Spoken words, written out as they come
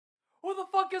Who the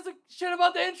fuck gives a shit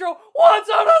about the intro? Juan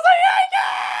Soto's a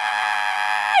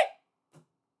Yankee!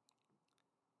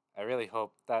 I really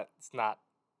hope that's not,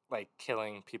 like,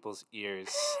 killing people's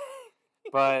ears.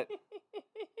 But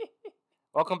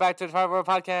welcome back to the Triboro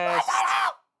podcast.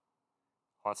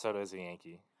 Juan Soto is a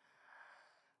Yankee.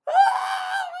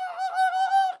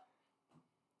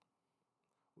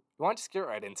 You want to just get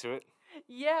right into it?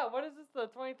 Yeah, what is this, the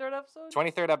 23rd episode?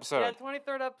 23rd episode. Yeah,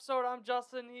 23rd episode. I'm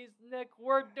Justin. He's Nick.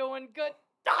 We're doing good.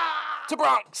 To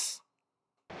Bronx!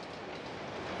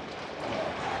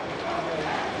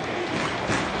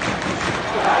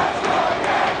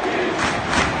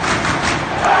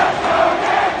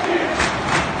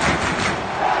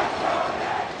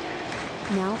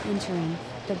 Now entering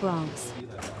the Bronx.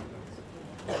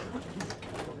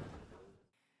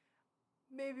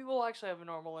 Maybe we'll actually have a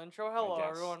normal intro. Hello, guess.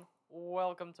 everyone.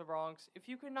 Welcome to Bronx. If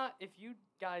you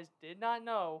guys did not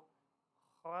know,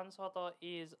 Juan Soto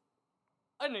is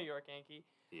a New York Yankee.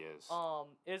 He is.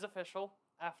 It is official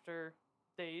after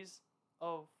days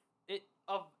of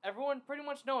everyone pretty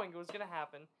much knowing it was gonna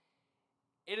happen.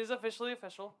 It is officially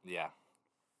official. Yeah.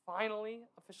 Finally,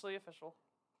 officially official.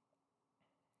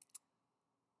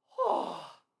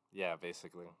 Yeah,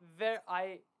 basically.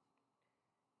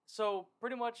 So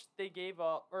pretty much they gave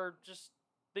up, or just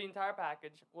the entire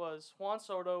package was Juan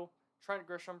Soto, Trent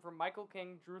Grisham from Michael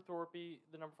King, Drew Thorpe, the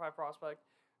number 5 prospect,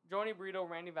 Joni Brito,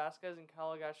 Randy Vasquez, and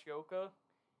Kyle Gashioka.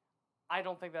 I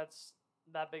don't think that's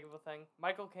that big of a thing.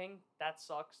 Michael King, that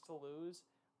sucks to lose.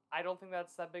 I don't think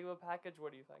that's that big of a package.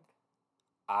 What do you think?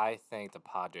 I think the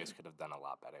Padres could have done a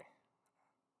lot better.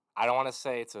 I don't want to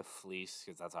say it's a fleece,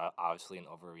 because that's obviously an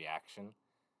overreaction.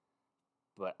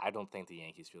 But I don't think the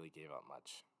Yankees really gave up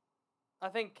much. I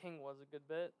think King was a good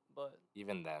bit, but...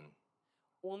 Even then.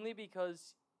 Only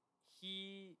because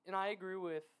and I agree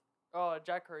with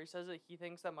Jack Curry says that he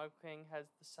thinks that Michael King has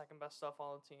the second best stuff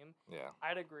on the team. Yeah.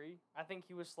 I'd agree. I think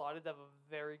he was slotted to have a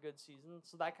very good season,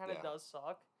 so that kind of does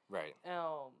suck. Right.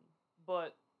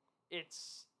 But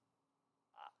it's...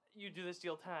 you do this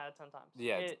deal 10 out of 10 times.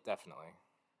 Yeah, definitely.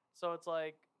 So it's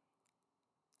like...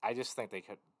 I just think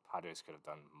Padres could have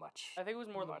done much. I think it was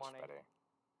more the money. Better.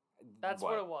 That's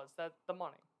what it was. The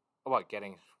money. What,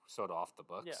 getting Soto off the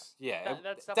books? Yeah.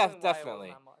 That's definitely why it definitely.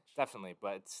 wasn't that much. Definitely,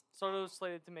 but it's... Soto was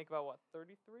slated to make about, what,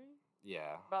 33?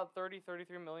 Yeah. About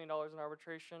 $33 million in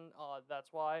arbitration.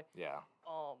 That's why. Yeah.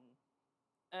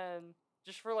 And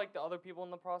just for, like, the other people in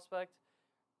the prospect,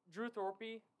 Drew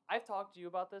Thorpe, I've talked to you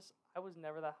about this. I was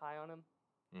never that high on him.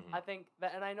 Mm-hmm. I think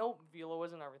that, and I know velo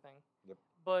isn't everything. Yep.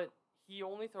 But he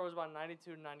only throws about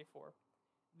 92 to 94.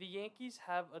 The Yankees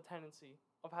have a tendency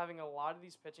of having a lot of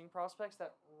these pitching prospects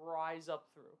that rise up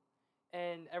through.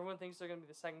 And everyone thinks they're going to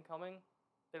be the second coming.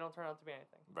 They don't turn out to be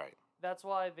anything. Right. That's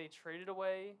why they traded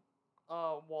away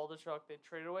Waldachuk. They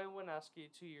traded away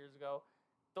Wineski 2 years ago.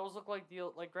 Those look like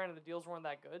granted, the deals weren't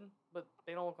that good, but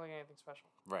they don't look like anything special.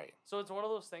 Right. So it's one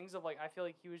of those things of, like, I feel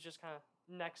like he was just kind of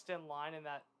next in line in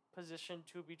that position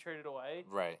to be traded away.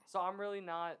 Right. So I'm really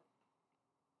not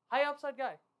high upside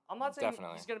guy. I'm not saying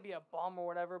Definitely. he's going to be a bum or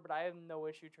whatever, but I have no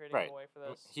issue trading him away for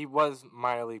this. He was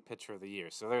minor league pitcher of the year,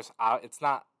 so there's it's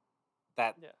not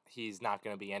that he's not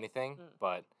going to be anything,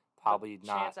 but probably but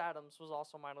not. Chance Adams was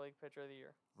also minor league pitcher of the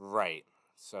year. Right.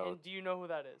 So. And do you know who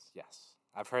that is? Yes,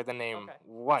 I've heard the name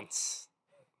once,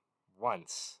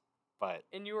 but.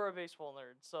 And you were a baseball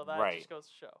nerd, so that just goes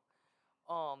to show.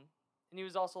 And he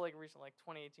was also like recent, like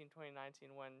 2018,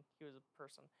 2019, when he was a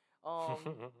person.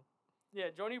 Yeah,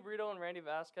 Joni Brito and Randy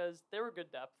Vasquez, they were good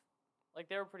depth. Like,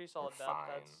 they were pretty solid depth.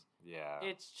 Fine.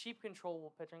 It's cheap,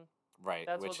 controllable pitching. Right.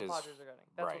 That's what the Padres are getting.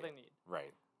 That's what they need.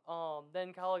 Right.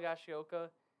 Then Kyle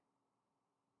Gashioka.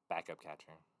 Backup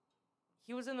catcher.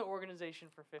 He was in the organization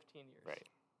for 15 years. Right.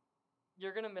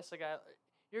 You're gonna miss a guy.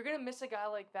 You're gonna miss a guy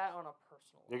like that on a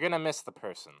personal level. You're gonna miss the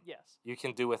person. Yes. You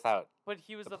can do without. But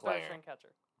he was the player. third string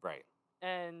catcher. Right.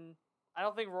 And I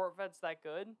don't think Rortved's that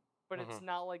good. But it's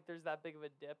not like there's that big of a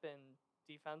dip in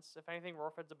defense. If anything,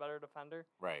 Rortved's a better defender.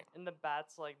 Right. And the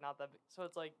bat's, like, not that big. So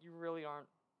it's like you really aren't.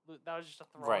 That was just a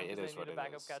throw. Right, it is they what need it a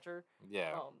backup is. catcher.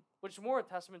 Yeah. Which is more a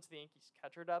testament to the Yankees'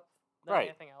 catcher depth than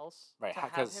anything else. Right. To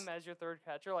have him as your third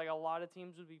catcher, like, a lot of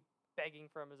teams would be begging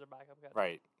for him as a backup catcher.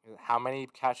 Right. How many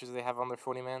catchers do they have on their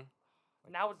 40-man?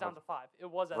 Like, now it's down to 5.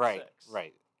 It was at 6.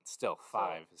 Right. Still,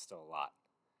 5 is still a lot.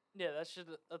 Yeah, that's just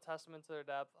a testament to their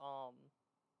depth.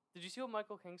 Did you see what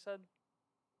Michael King said?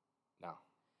 No.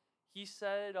 He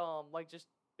said, for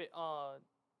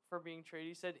being traded,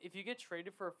 he said, if you get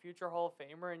traded for a future Hall of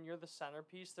Famer and you're the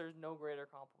centerpiece, there's no greater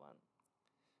compliment.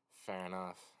 Fair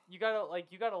enough. I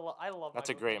love That's Michael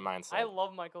a great King. mindset. I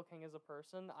love Michael King as a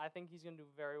person. I think he's going to do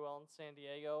very well in San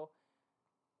Diego.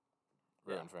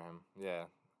 rooting for him. Yeah.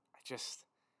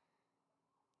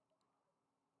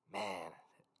 Man,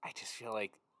 I just feel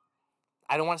like,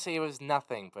 I don't want to say it was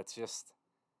nothing, but just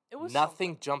It was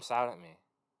nothing something. jumps out at me.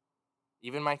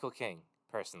 Even Michael King,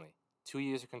 personally, 2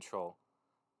 years of control,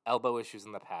 elbow issues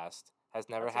in the past, has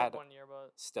never I'd say had. 1 year,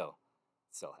 but Still,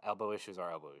 elbow issues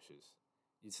are elbow issues.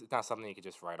 It's not something you could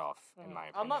just write off, in my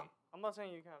I'm opinion. not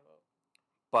saying you can't vote.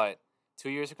 But 2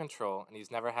 years of control, and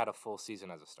he's never had a full season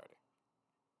as a starter.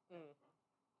 Mm.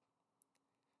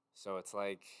 So it's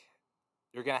like,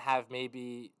 you're gonna have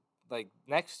maybe like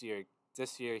next year.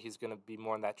 This year, he's gonna be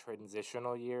more in that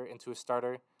transitional year into a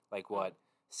starter, like what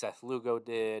Seth Lugo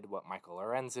did, what Michael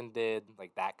Lorenzen did,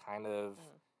 like that kind of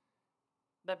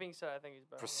That being said, I think he's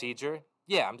better. procedure.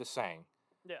 Yeah, I'm just saying.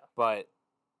 Yeah. But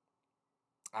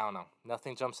I don't know.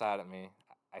 Nothing jumps out at me.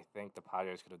 I think the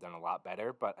Padres could have done a lot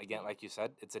better. But again, like you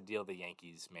said, it's a deal the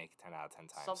Yankees make 10 out of 10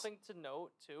 times. Something to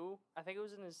note, too, I think it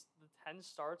was in the 10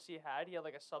 starts he had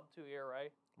like a sub-2 ERA.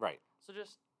 Right. So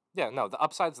just... Yeah, no, the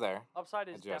upside's there. Upside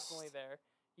is definitely there.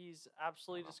 He's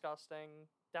absolutely disgusting.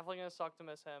 Definitely going to suck to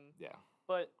miss him. Yeah.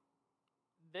 But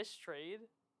this trade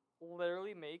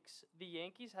literally makes... The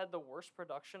Yankees had the worst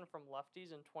production from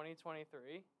lefties in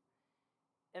 2023.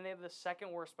 And they have the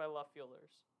second worst by left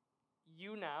fielders.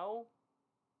 You now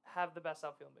have the best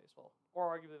outfield in baseball.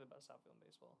 Or arguably the best outfield in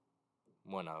baseball.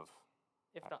 One of.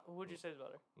 If not, who would you say is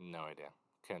better? No idea.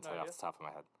 Couldn't tell you off the top of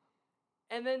my head.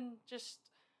 And then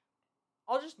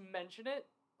I'll just mention it.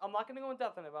 I'm not going to go in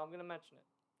depth on it, but I'm going to mention it.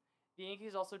 The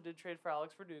Yankees also did trade for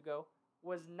Alex Verdugo.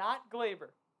 Was not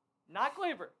Glaber. Not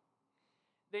Glaber.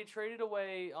 They traded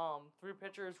away 3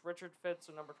 pitchers. Richard Fitz,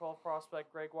 a number 12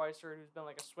 prospect. Greg Weiser, who's been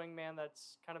like a swing man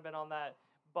that's kind of been on that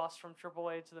bus from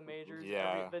AAA to the majors.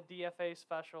 Yeah. The DFA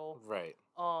special. Right.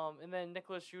 And then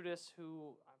Nicholas Judas,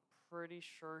 who I'm pretty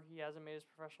sure he hasn't made his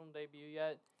professional debut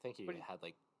yet. I think he had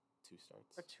like 2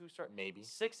 starts. Or 2 starts. Maybe.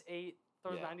 6'8",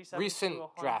 throws 97 recent to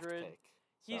 100. draft pick.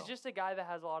 So. He's just a guy that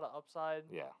has a lot of upside.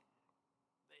 Yeah.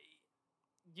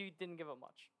 You didn't give up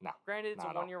much. No. Granted, it's a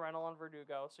 1-year rental on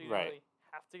Verdugo, so you didn't really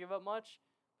have to give up much.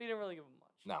 But you didn't really give up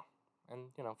much. No.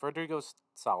 And, Verdugo's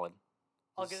solid.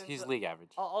 He's league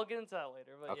average. I'll get into that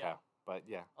later, but okay. yeah. But,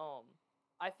 yeah.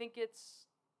 I think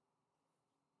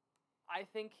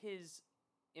his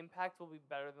impact will be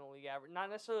better than the league average. Not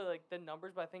necessarily like the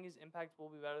numbers, but I think his impact will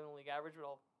be better than the league average, but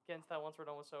I'll get into that once we're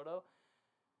done with Soto.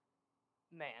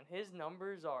 Man, his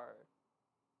numbers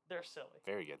they're silly.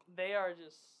 Very good. They are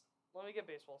just... Let me get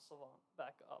Baseball Savant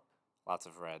back up. Lots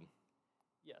of red.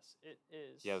 Yes, it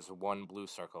is. He has 1 blue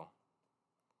circle.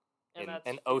 And that's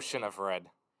an ocean of red.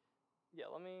 Yeah,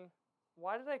 let me...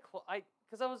 Why did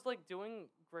because I was like doing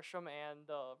Grisham and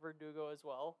Verdugo as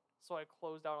well, so I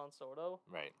closed out on Soto.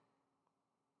 Right.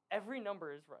 Every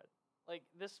number is red. Like,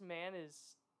 this man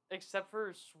is... Except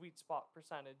for sweet spot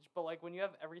percentage. But, like, when you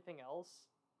have everything else,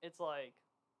 it's like...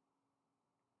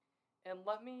 And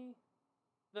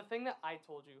the thing that I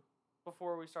told you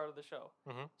before we started the show.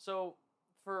 Mm-hmm. So,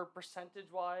 for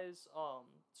percentage-wise,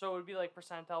 so it would be like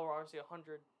percentile, where obviously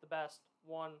 100, the best,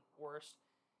 1, worst.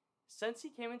 Since he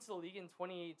came into the league in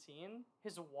 2018,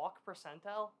 his walk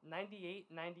percentile, 98,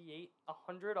 98,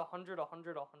 100, 100,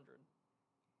 100, 100.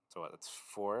 So what, that's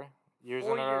 4 years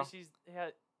 4 in a row?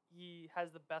 years he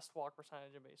has the best walk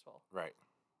percentage in baseball. Right.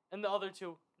 And the other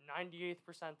 2, 98th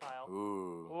percentile.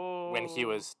 Ooh. When he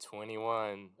was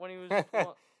 21. When he was...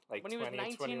 like when he was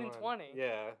 19 21. and 20.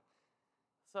 Yeah.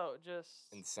 So, just...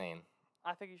 Insane.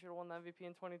 I think he should have won the MVP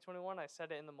in 2021. I said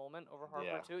it in the moment over Harper,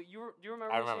 Yeah. too. Do you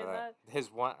remember I remember saying that?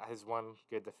 His one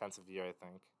good defensive year, I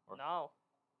think. No.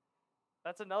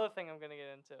 That's another thing I'm going to get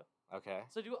into. Okay.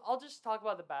 So, I'll just talk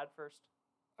about the bad first.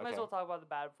 Might Okay. as well talk about the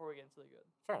bad before we get into the good.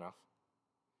 Fair enough.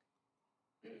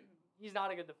 He's not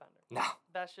a good defender. No.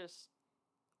 That's just...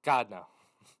 God, no.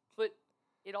 But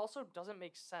it also doesn't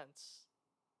make sense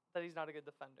that he's not a good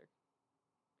defender.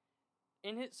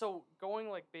 So going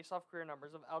like based off career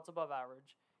numbers of outs above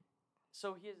average,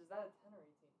 so is that a 10 or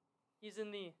 18? He's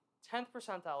in the 10th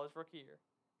percentile his rookie year,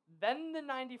 then the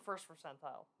 91st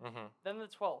percentile, then the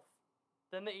 12th,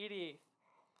 then the 88th,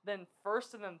 then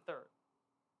first and then third.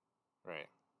 Right.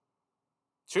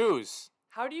 Choose.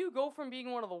 How do you go from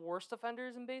being one of the worst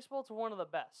defenders in baseball to one of the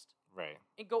best? Right.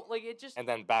 And go like it just. And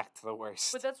then back to the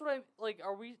worst. But that's what I like.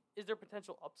 Is there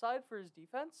potential upside for his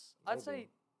defense? Maybe. I'd say.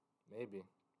 Maybe.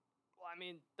 Well, I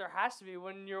mean, there has to be.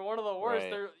 When you're one of the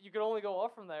worst, Right. you can only go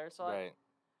up from there. So right.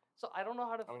 I don't know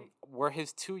how to. Were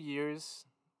his 2 years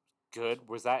good?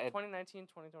 Was that 2019,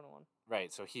 2021?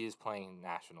 Right. So he is playing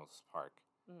Nationals Park.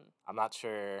 Mm-hmm. I'm not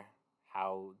sure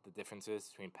how the difference is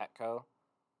between Petco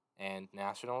and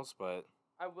Nationals, but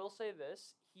I will say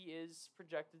this: he is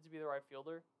projected to be the right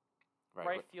fielder.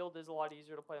 right field is a lot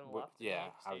easier to play than left in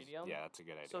Yankee Stadium. Yeah, that's a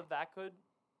good idea. So that could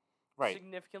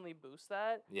significantly boost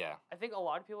that. Yeah. I think a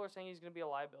lot of people are saying he's going to be a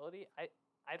liability.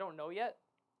 I don't know yet.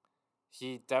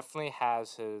 He definitely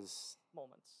has his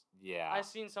moments. Yeah. I've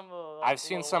seen some of the I've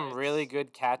seen some really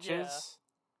good catches.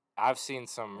 Yeah. I've seen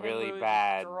some really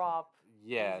bad drop.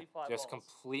 Yeah, just balls.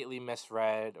 completely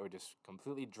misread or just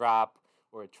completely drop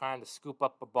or trying to scoop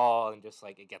up a ball and just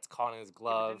like it gets caught in his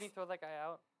glove. Didn't he throw that guy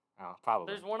out? Oh,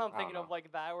 probably. There's one I'm thinking of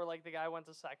like that where like the guy went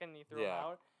to second and he threw him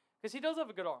out because he does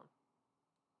have a good arm.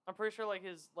 I'm pretty sure like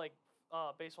his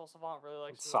baseball savant really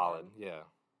likes his solid. Arm. Yeah.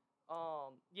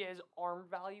 Yeah, his arm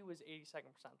value is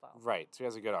 82nd percentile. Right, so he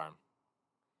has a good arm.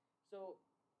 So,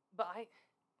 but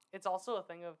it's also a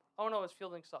thing of oh no, his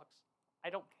fielding sucks. I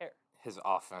don't care. His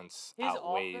offense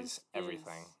outweighs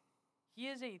everything. He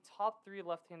is a top 3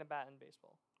 left-handed bat in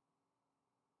baseball.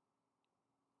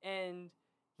 And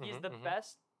he is the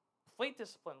best plate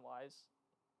discipline-wise.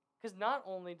 Because not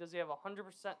only does he have 100%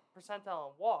 percentile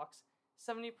in walks,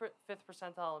 75th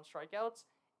percentile in strikeouts,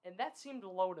 and that seemed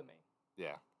low to me.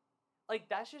 Yeah. Like,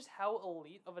 that's just how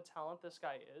elite of a talent this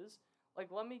guy is. Like,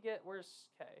 where's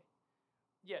K?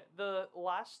 Yeah, the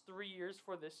last 3 years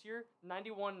for this year,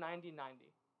 91, 90, 90.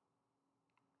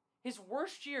 His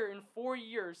worst year in 4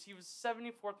 years, he was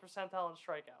 74th percentile in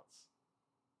strikeouts.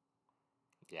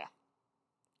 Yeah.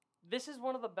 This is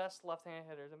one of the best left-handed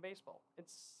hitters in baseball.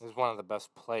 This is one of the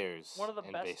best players One of the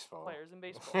best baseball. Players in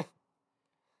baseball.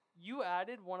 You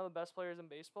added one of the best players in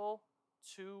baseball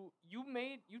to... You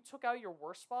took out your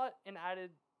worst spot and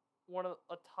added one of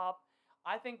a top...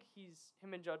 I think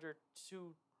him and Judge are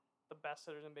two the best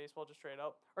hitters in baseball, just straight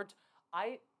up.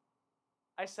 I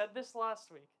said this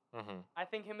last week. Mm-hmm. I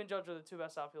think him and Judge are the 2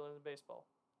 best outfielders in baseball.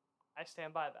 I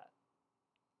stand by that.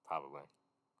 Probably.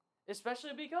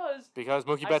 Especially because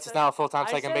Mookie Betts is now a full-time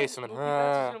second baseman. Mookie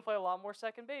Betts is going to play a lot more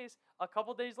second base. A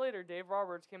couple days later, Dave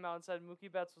Roberts came out and said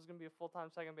Mookie Betts was going to be a full-time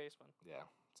second baseman. Yeah,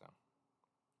 so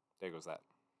there goes that.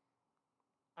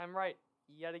 I'm right.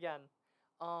 Yet again.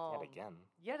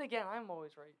 Yet again, I'm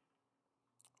always right.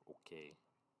 Okay.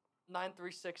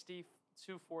 9-3-60,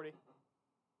 240.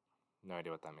 No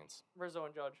idea what that means. Rizzo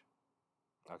and Judge.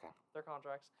 Okay. Their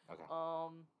contracts. Okay.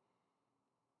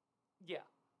 Yeah,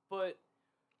 but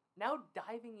now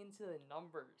diving into the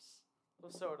numbers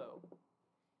of Soto.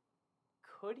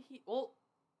 Could he? Well,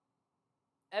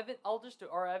 Evan. I'll just do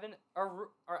our Evan. Our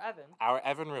Evan. Our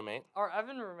Evan roommate. Our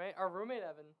roommate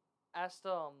Evan asked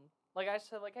like I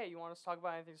said hey, you want us to talk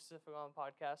about anything specific on the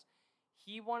podcast?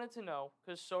 He wanted to know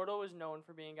because Soto is known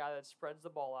for being a guy that spreads the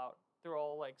ball out through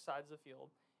all like sides of the field.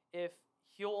 If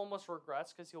he'll almost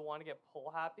regrets because he'll want to get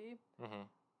pull happy. Mm-hmm.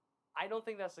 I don't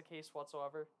think that's the case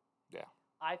whatsoever. Yeah.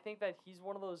 I think that he's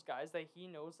one of those guys that he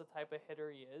knows the type of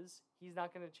hitter he is. He's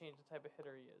not going to change the type of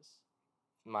hitter he is.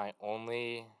 My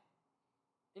only...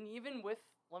 And even with...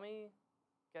 Let me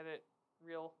get it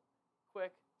real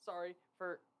quick. Sorry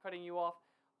for cutting you off.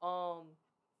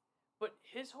 But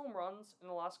his home runs in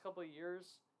the last couple of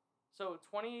years... So,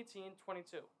 2018,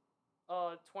 22.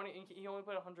 He only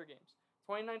played 100 games.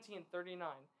 2019, 39.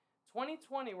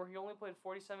 2020, where he only played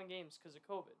 47 games because of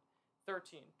COVID.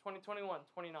 13, 2021,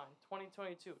 29,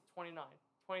 2022, 29,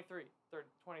 23, 30,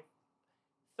 20,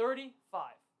 35.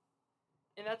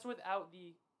 And that's without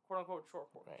the quote-unquote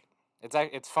short porch. Right.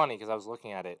 It's funny because I was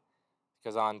looking at it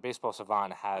because on Baseball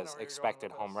Savant it has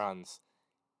expected home runs.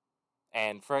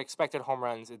 And for expected home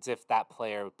runs, it's if that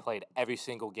player played every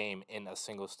single game in a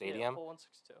single stadium. Yeah, full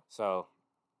 162. So,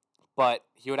 but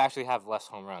he would actually have less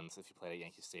home runs if he played at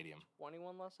Yankee Stadium.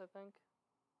 21 less, I think.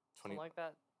 20, something like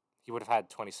that. He would have had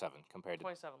 27 compared to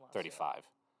 27 less, 35. Yeah.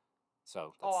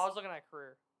 So. I was looking at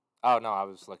career. Oh no, I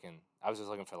was just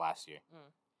looking for last year.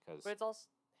 But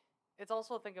it's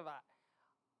also a thing of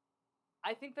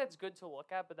I think that's good to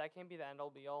look at, but that can't be the end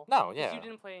all be all. No, yeah. Because you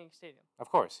didn't play Yankee Stadium. Of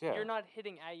course, yeah. You're not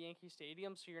hitting at Yankee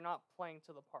Stadium, so you're not playing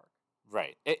to the park.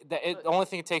 Right. The only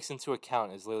thing it takes into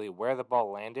account is literally where the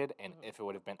ball landed and if it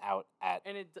would have been out at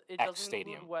and it X doesn't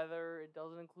stadium. Include weather. It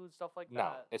doesn't include stuff like that.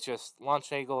 No, it's just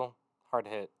launch angle, hard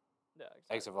hit,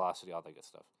 exit velocity, all that good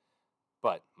stuff.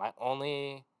 But my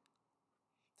only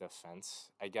defense,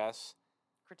 I guess,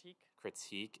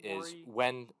 critique is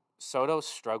when Soto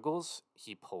struggles,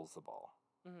 he pulls the ball.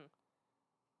 Mm-hmm.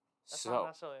 That's not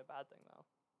necessarily a bad thing, though.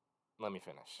 Let me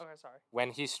finish. Okay, sorry.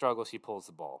 When he struggles, he pulls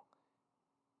the ball.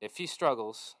 If he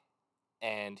struggles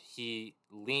and he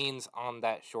leans on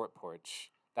that short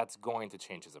porch, that's going to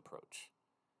change his approach.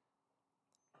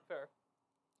 Fair.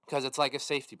 Because it's like a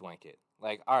safety blanket.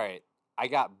 Like, all right, I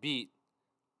got beat,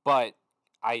 but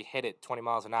I hit it 20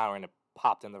 miles an hour and it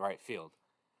popped in the right field.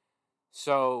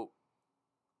 So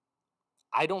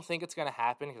I don't think it's going to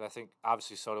happen because I think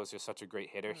obviously Soto is just such a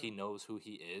great hitter. He Mhm. knows who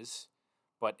he is.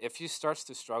 But if he starts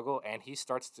to struggle and he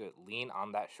starts to lean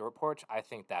on that short porch, I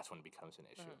think that's when it becomes an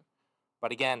issue. Mhm.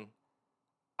 But again,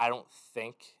 I don't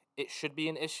think it should be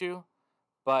an issue,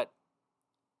 but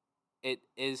it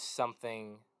is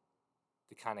something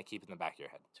to kind of keep in the back of your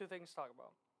head. Two things to talk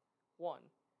about.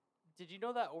 One, did you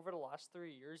know that over the last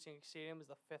 3 years, Yankee Stadium is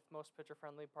the 5th most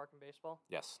pitcher-friendly park in baseball?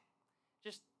 Yes.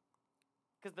 Just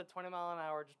because the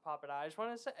 20-mile-an-hour just pop it out. I just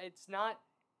want to say it's not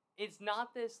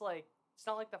this like it's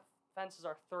not like the fences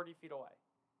are 30 feet away.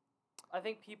 I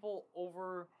think people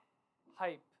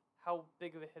overhype how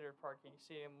big of a hitter park Yankee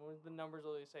Stadium when the numbers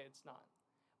really say it's not.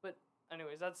 But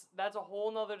anyways, that's a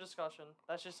whole nother discussion.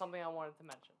 That's just something I wanted to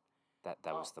mention. That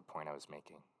was the point I was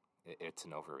making. It's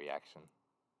an overreaction.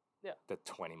 Yeah. The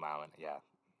 20-mile yeah.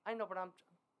 I know, but I'm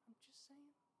just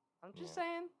saying. I'm just Yeah.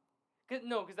 saying.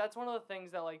 Because that's one of the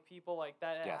things that like people like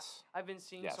that. Yes. I've been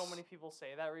seeing so Yes. many people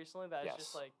say that recently that it's Yes.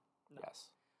 just like no.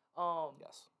 Yes.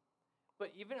 Yes.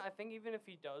 But I think even if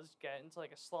he does get into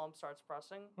like a slump, starts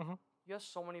pressing, Mhm. you have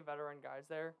so many veteran guys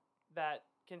there that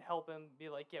can help him be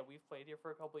like, yeah, we've played here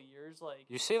for a couple of years. Like,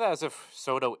 You say that as if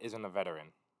Soto isn't a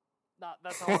veteran.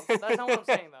 that's not what I'm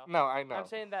saying though. No, I know. I'm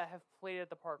saying that have played at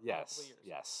the park for a couple of years.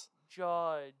 Yes.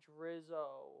 Judge,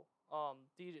 Rizzo,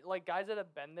 DJ, like guys that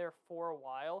have been there for a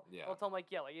while. Yeah. I'll tell them like,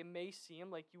 yeah, like it may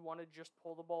seem like you want to just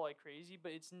pull the ball like crazy,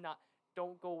 but it's not.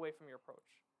 Don't go away from your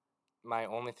approach. My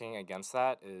only thing against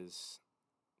that is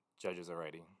Judge is a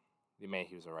righty.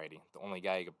 He was a righty. The only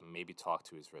guy you could maybe talk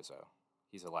to is Rizzo.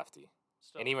 He's a lefty.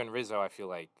 Still. And even Rizzo, I feel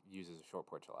like, uses a short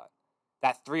porch a lot.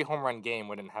 That 3 home run game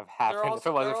wouldn't have happened if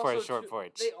it wasn't for a short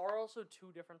porch. They are also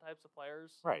two different types of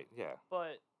players. Right, yeah.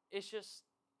 But it's just,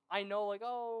 I know, like,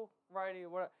 oh, righty,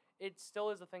 what? It still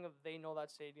is a thing of they know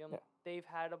that stadium. Yeah. They've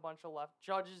had a bunch of left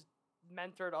judges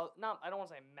mentored. I don't want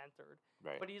to say mentored,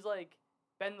 Right. but he's like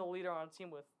been the leader on a team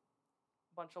with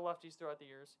a bunch of lefties throughout the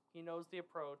years. He knows the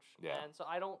approach, Yeah. and so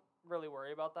I don't really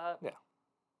worry about that. Yeah.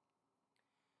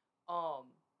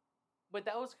 But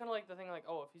that was kind of like the thing, like,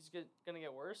 oh, if he's gonna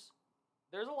get worse,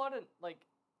 there's a lot of like,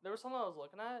 there was something I was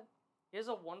looking at. He has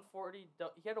a 140.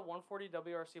 He had a 140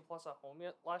 WRC plus at home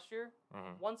last year.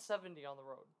 170 on the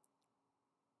road.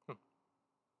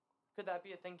 Could that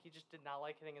be a thing he just did not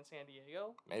like hitting in San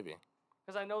Diego? Maybe.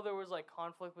 Because I know there was like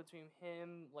conflict between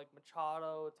him, like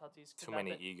Machado, Tatis. Too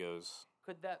many egos.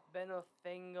 Could that been a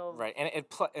thing of Right, and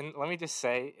and let me just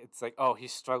say, it's like, oh, he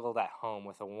struggled at home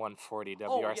with a 140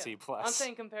 WRC plus. I'm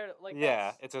saying compared to like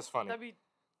yeah, it's just funny. That'd be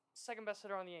second best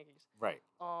hitter on the Yankees. Right.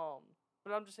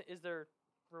 But I'm just saying, is there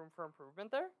room for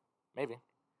improvement there? Maybe.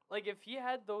 Like if he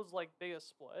had those like biggest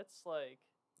splits, like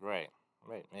Right,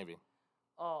 maybe.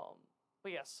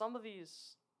 But yeah, some of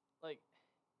these like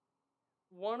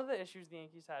one of the issues the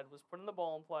Yankees had was putting the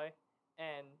ball in play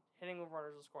and hitting with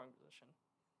runners in scoring position.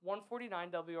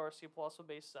 149 WRC plus with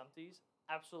bases empties,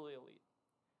 absolutely elite.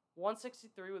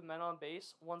 163 with men on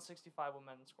base, 165 with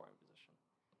men in scoring position.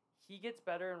 He gets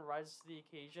better and rises to the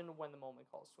occasion when the moment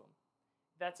calls to him.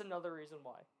 That's another reason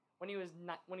why. When he was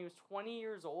 20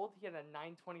 years old, he had a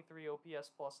 923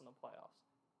 OPS plus in the playoffs.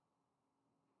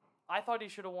 I thought he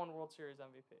should have won World Series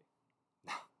MVP.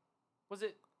 Was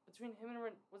it between him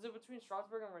and between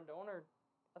Strasburg and Rendon, or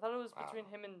I thought it was between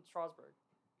him and Strasburg.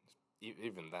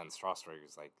 Even then, Strasburg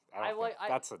is like I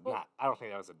don't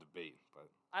think that was a debate, but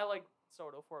I like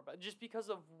Soto for it, but just because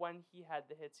of when he had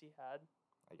the hits he had,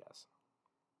 I guess.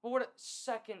 But what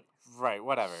second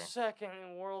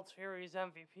World Series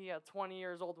MVP at 20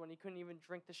 years old when he couldn't even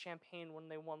drink the champagne when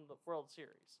they won the World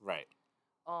Series. Right.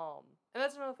 And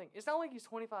that's another thing. It's not like he's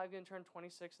 25 going to turn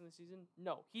 26 in the season.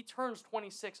 No, he turns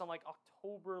 26 on like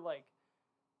October, like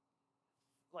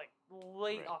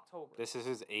late Right. October. This is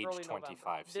his age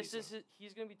 25 season.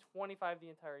 He's going to be 25 the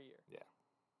entire year. Yeah.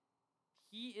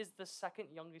 He is the second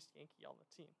youngest Yankee on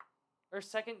the team, or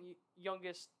second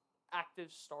youngest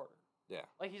active starter. Yeah.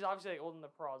 Like he's obviously like older than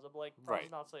Peraza, but like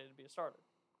Peraza's not slated to be a starter.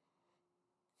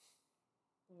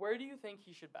 Where do you think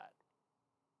he should bat?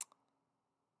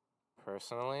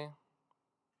 Personally,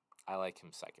 I like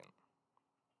him second.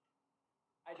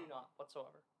 I do not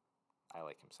whatsoever. I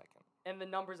like him second. And the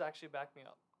numbers actually back me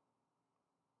up.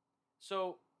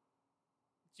 So,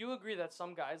 do you agree that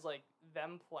some guys, like,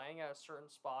 them playing at a certain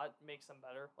spot makes them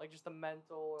better? Like, just the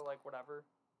mental or, like, whatever?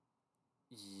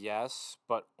 Yes,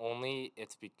 but only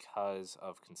it's because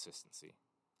of consistency.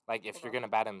 Like, if you're going to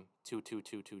bat him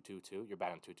 2-2-2-2-2-2, you're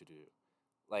batting 2-2-2.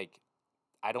 Like,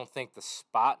 I don't think the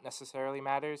spot necessarily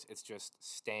matters. It's just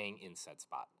staying in said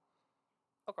spot.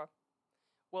 Okay.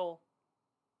 Well,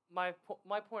 my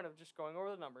point of just going over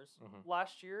the numbers, Mhm.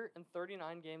 last year in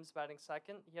 39 games batting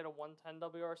second, he had a 110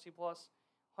 WRC plus.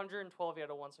 112, he had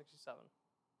a 167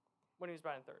 when he was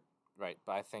batting third. Right,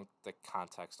 but I think the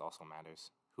context also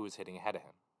matters. Who was hitting ahead of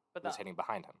him? But Who was hitting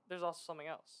behind him? there's also something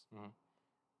else. Mhm.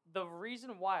 The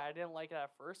reason why I didn't like it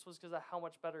at first was because of how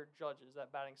much better Judge is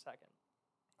at batting second.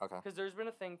 Okay. Because there's been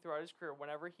a thing throughout his career,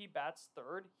 whenever he bats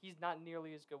third, he's not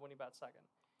nearly as good when he bats second.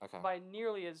 Okay. By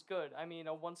nearly as good, I mean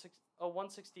a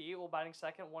 168 while batting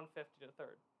second, 150 to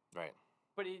third. Right.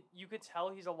 But you could tell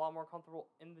he's a lot more comfortable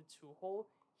in the two-hole.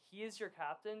 He is your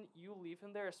captain. You leave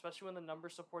him there, especially when the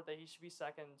numbers support that he should be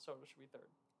second and Soto should be third.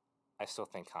 I still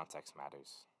think context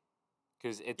matters.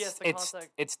 Because Yes, the context.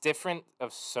 it's different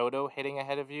of Soto hitting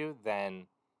ahead of you than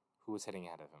who was hitting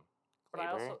ahead of him. But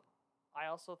Gleyber? I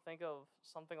also think of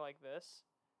something like this.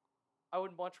 I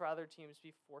would much rather teams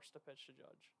be forced to pitch to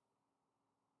Judge.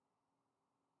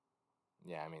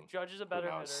 Yeah, I mean, Judge is a better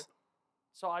knows? hitter.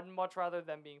 So I'd much rather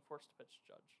them being forced to pitch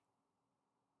to Judge.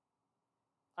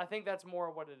 I think that's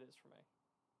more what it is for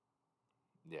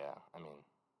me. yeah, I mean,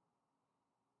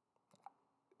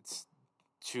 it's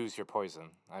choose your poison.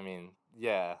 I mean,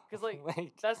 yeah. Because, like,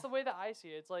 that's the way that I see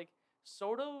it. It's like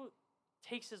Soto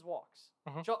takes his walks.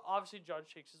 Mhm. Obviously,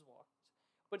 Judge takes his walks.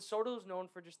 But Soto's known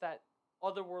for just that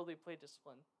otherworldly play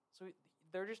discipline. So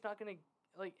they're just not going to,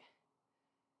 like...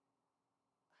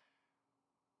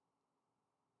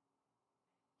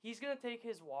 He's going to take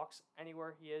his walks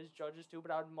anywhere he is, Judges too,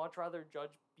 but I would much rather Judge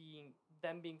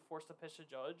them being forced to pitch to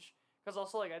Judge. Because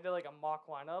also, like, I did, like, a mock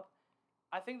lineup.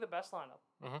 I think the best lineup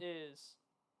Mhm. is...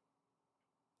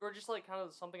 Or just, like, kind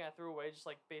of something I threw away, just,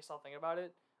 like, based off thinking about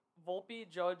it. Volpe,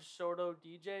 Judge, Soto,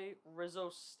 DJ, Rizzo,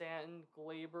 Stanton,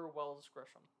 Gleyber, Wells,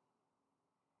 Grisham.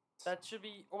 That should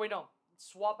be... Oh, wait, no.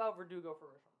 Swap out Verdugo for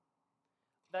Grisham.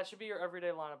 That should be your everyday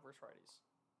lineup versus righties.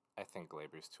 I think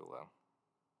Glaber's too low.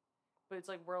 But it's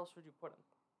like, where else would you put him?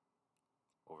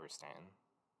 Over Stanton.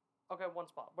 Okay, one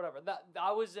spot. Whatever. That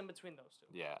I was in between those two.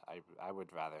 Yeah, I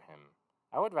would rather him...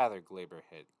 I would rather Gleyber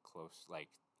hit close, like,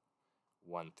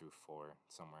 1 through 4,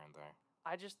 somewhere in there.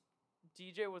 I just...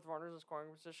 DJ with runners in scoring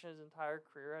position his entire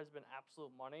career has been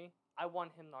absolute money. I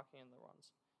want him knocking in the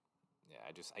runs. Yeah,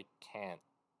 I can't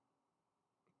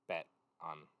bet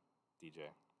on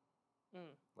DJ.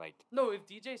 Like... No, if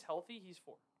DJ's healthy, he's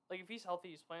 4. Like, if he's healthy,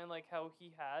 he's playing like how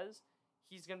he has,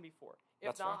 he's going to be 4. If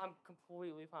That's not, fair. I'm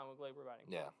completely fine with Gleyber batting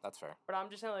 4. Yeah, that's fair. But I'm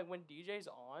just saying, like, when DJ's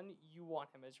on, you want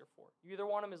him as your 4. You either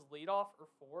want him as leadoff or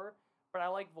 4, but I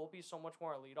like Volpe so much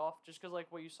more at leadoff, just because, like,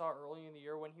 what you saw early in the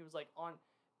year when he was, like, on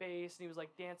base and he was,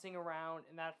 like, dancing around,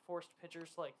 and that forced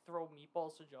pitchers to, like, throw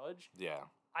meatballs to Judge. Yeah.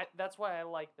 That's why I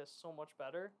like this so much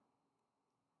better.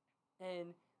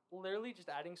 And literally just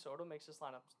adding Soto makes this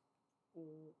lineup...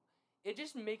 It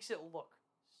just makes it look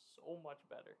so much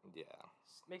better. Yeah.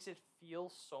 Makes it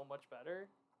feel so much better.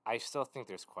 I still think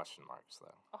there's question marks,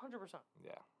 though. 100%.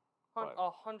 Yeah.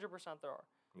 100% there are.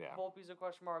 Yeah. Volpe's a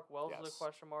question mark. Wells is Yes. a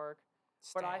question mark.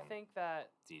 Stan, But I think that...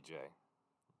 DJ.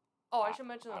 Oh, I should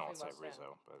mention I that don't thing say about Stan.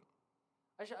 Rizzo,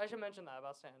 but... I should mention that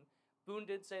about Stan. Boone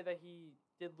did say that he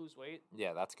did lose weight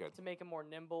Yeah, that's good. to make him more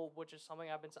nimble, which is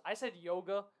something I've been... I said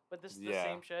yoga, but this is the Yeah.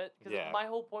 same shit. Because Yeah. my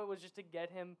whole point was just to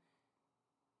get him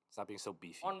Stop being so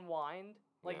beefy. unwind,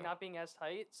 like Yeah. not being as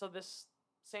tight. So this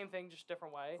same thing, just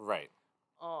different way. Right.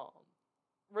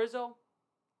 Rizzo,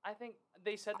 I think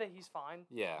they said that he's fine.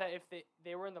 Yeah. That if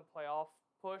they were in the playoff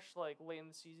push, like late in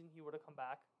the season, he would have come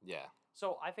back. Yeah.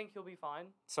 So I think he'll be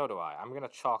fine. So do I. I'm going to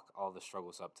chalk all the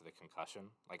struggles up to the concussion.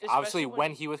 Like, Especially obviously, when-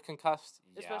 when he was concussed,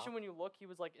 yeah. Especially when you look, he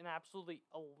was like an absolutely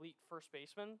elite first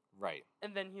baseman. Right.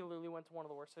 And then he literally went to one of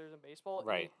the worst hitters in baseball. and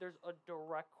Right. there's a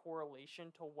direct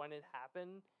correlation to when it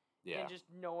happened. Yeah. And just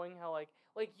knowing how, like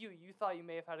you thought you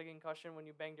may have had a concussion when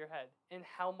you banged your head. And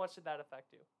how much did that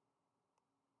affect you?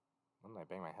 When did I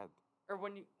bang my head? Or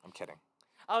when you... I'm kidding.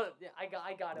 Oh, yeah, I got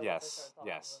it. once I Yes, started talking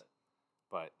yes. about it.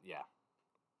 But, yeah.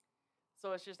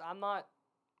 So it's just,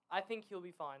 I think he'll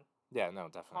be fine. Yeah, no,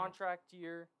 definitely. Contract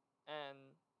year and...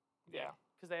 Yeah.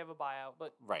 Because they have a buyout.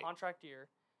 But Right. contract year,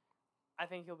 I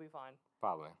think he'll be fine.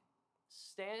 Probably.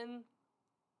 Stanton,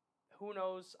 who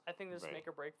knows? I think this is Right. make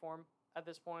or break for him at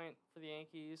this point for the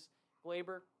Yankees.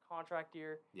 Gleyber, contract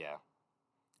year. Yeah.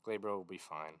 Gleyber will be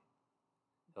fine.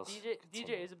 He'll DJ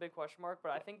continue. is a big question mark,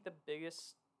 but I think the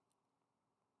biggest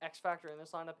X factor in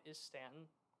this lineup is Stanton.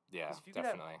 Yeah, 'Cause if you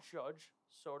definitely. could have Judge,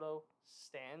 Soto,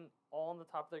 Stanton all on the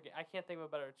top of their game, I can't think of a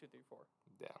better 2, 3, 4.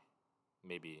 Yeah.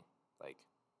 Maybe, like,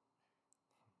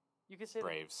 You could say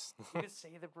Braves. you could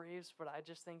say the Braves, but I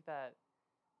just think that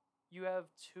you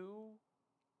have two.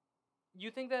 You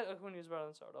think that Acuna is better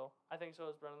than Soto? I think so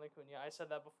is better than Acuna. I said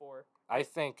that before. I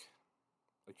think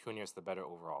Acuna's the better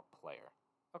overall player.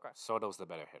 Okay. Soto's the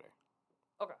better hitter.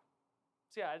 Okay.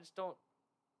 So yeah, I just don't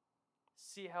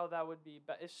see how that would be.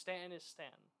 But if Stanton is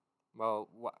Stanton. Well,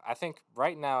 I think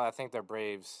right now, I think their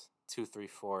Braves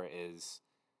 2-3-4 is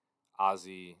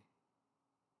Ozzy.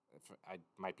 I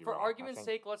might be For wrong. argument's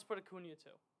sake, let's put Acuna too.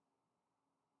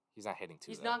 He's not hitting 2.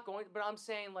 He's though. not going, but I'm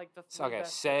saying like the So, three okay,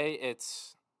 best say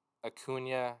it's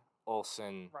Acuna,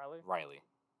 Olsen, Riley.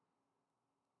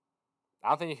 I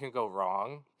don't think you can go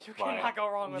wrong. You cannot go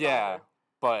wrong with yeah, either.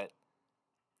 but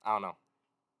I don't know.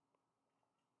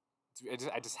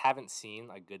 I just haven't seen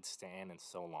a good Stan in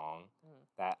so long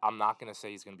that I'm not gonna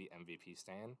say he's gonna be MVP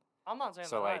Stan. I'm not saying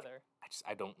So, that like, either.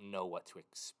 I don't know what to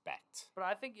expect. But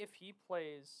I think if he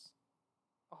plays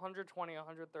 120,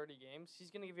 130 games,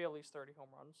 he's going to give you at least 30 home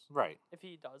runs. Right. If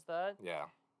he does that. Yeah.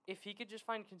 If he could just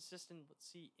find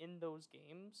consistency in those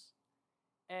games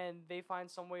and they find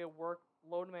some way to work,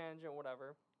 load management,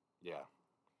 whatever. Yeah.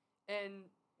 And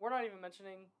we're not even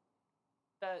mentioning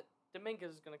that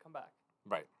Dominguez is going to come back.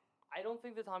 Right. I don't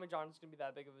think that Tommy John is going to be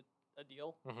that big of a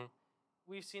deal. Mm-hmm.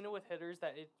 We've seen it with hitters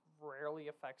that it rarely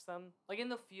affects them. Like in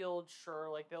the field, sure,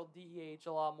 like they'll DH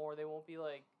a lot more. They won't be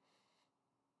like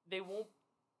they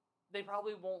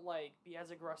probably won't like be as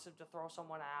aggressive to throw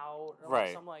someone out or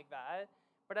like something like that.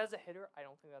 But as a hitter, I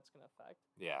don't think that's gonna affect.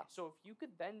 Yeah. So if you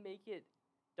could then make it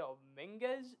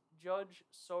Dominguez, Judge,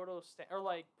 Soto, or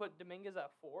like put Dominguez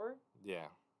at 4. Yeah.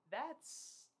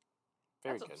 That's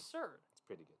very good. Absurd. It's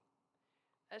pretty good.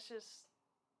 That's just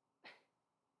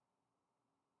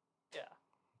yeah.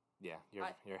 Yeah,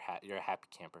 you're a happy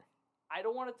camper. I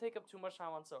don't want to take up too much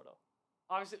time on Soto.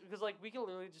 Obviously, because like we can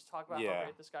literally just talk about how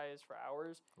great this guy is for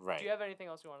hours. Right. Do you have anything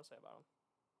else you want to say about him?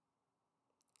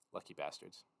 Lucky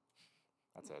bastards.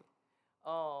 That's it. That's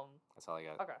all I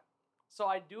got. Okay. So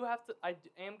I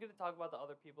am going to talk about the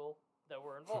other people that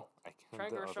were involved.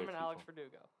 Trent Grisham and Alex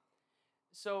Verdugo.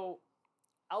 So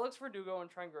Alex Verdugo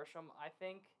and Trent Grisham, I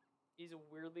think, is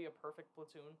weirdly a perfect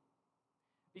platoon.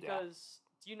 Because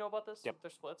do you know about this? Yep.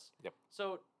 Their splits? Yep.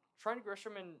 So Trent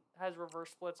Grisham has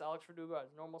reverse splits. Alex Verdugo has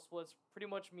normal splits. Pretty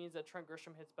much means that Trent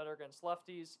Grisham hits better against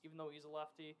lefties, even though he's a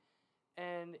lefty.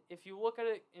 And if you look at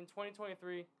it in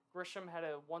 2023, Grisham had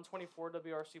a 124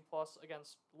 WRC plus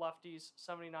against lefties,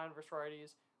 79 versus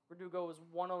righties. Verdugo was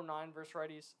 109 versus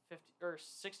righties,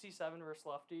 67 versus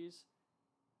lefties.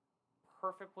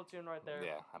 Perfect platoon right there.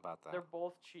 Yeah, how about that? They're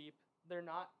both cheap. They're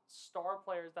not star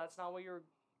players. That's not what you're.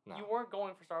 No. You weren't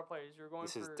going for star players. You were going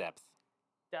for. This is depth.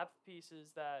 Depth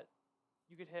pieces that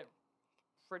you could hit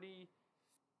pretty.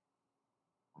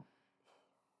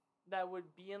 That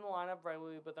would be in the lineup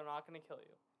regularly, but they're not going to kill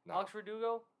you. No. Alex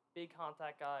Verdugo, big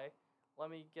contact guy. Let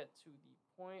me get to the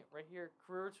point right here.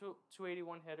 Career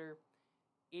 281 hitter,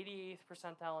 88th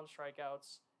percentile in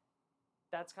strikeouts.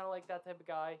 That's kind of like that type of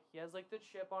guy. He has like the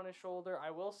chip on his shoulder.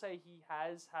 I will say he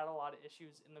has had a lot of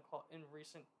issues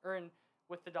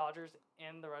with the Dodgers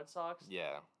and the Red Sox.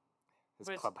 Yeah. His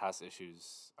clubhouse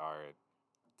issues are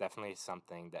definitely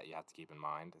something that you have to keep in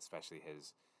mind, especially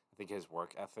I think his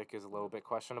work ethic is a little bit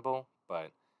questionable,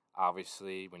 but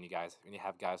obviously when you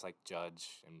have guys like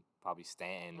Judge and probably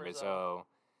Stanton, Rizzo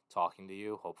talking to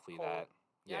you, hopefully Cole.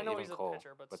 I know even he's a Cole,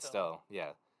 pitcher, but still,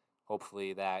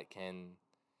 hopefully that can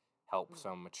help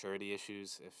some maturity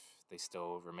issues if they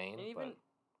still remain. And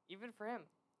even for him,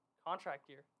 contract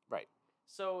year. Right.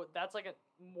 So that's like a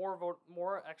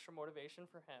more extra motivation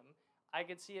for him. I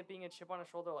could see it being a chip on his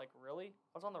shoulder. Like, really?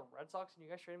 I was on the Red Sox and you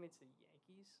guys traded me to the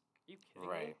Yankees? Are you kidding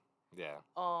me? Right. Yeah.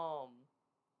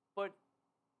 But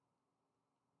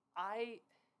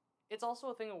it's also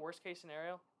a thing of worst case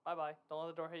scenario. Bye-bye. Don't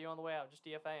let the door hit you on the way out. Just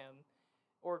DFA him.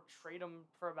 Or trade him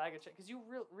for a bag of chips. Because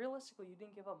realistically, you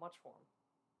didn't give up much for him.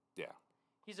 Yeah.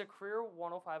 He's a career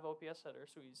 105 OPS hitter,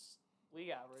 so he's league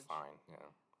average. Fine, yeah.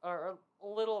 Or a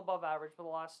little above average for the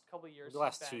last couple of years. The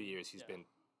last 2 years, he's been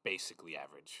basically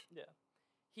average. Yeah.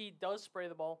 He does spray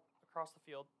the ball across the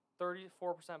field. 34%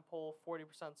 pull, 40%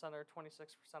 center, 26%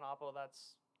 oppo.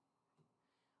 That's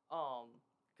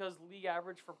because league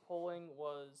average for pulling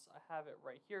was, I have it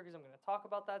right here because I'm going to talk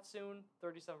about that soon,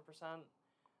 37%.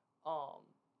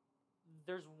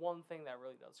 There's one thing that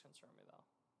really does concern me though.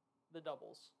 The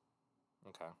doubles.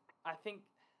 Okay. I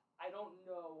don't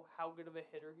know how good of a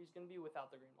hitter he's going to be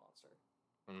without the Green Monster.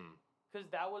 Because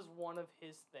that was one of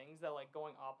his things, that like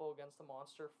going oppo against the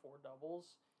Monster for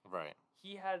doubles. Right.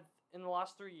 He had, in the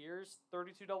last 3 years,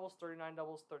 32 doubles, 39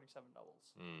 doubles, 37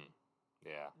 doubles.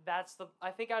 Yeah.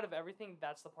 I think out of everything,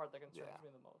 that's the part that concerns me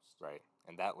the most. Right.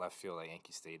 And that left field at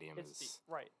Yankee Stadium is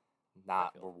right.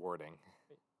 Not rewarding.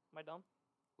 Wait, am I dumb?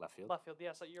 Left field? Left field,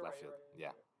 yeah, so you're left right. Field. You're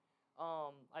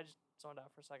right. I just zoned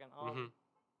out for a second.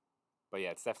 But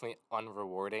yeah, it's definitely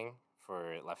unrewarding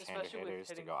for left-handed hitters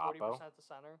to go oppo. Especially with hitting 40% to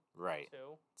center. Right.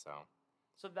 Too. So.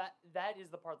 So that is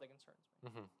the part that concerns me.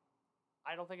 Mm-hmm.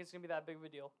 I don't think it's gonna be that big of a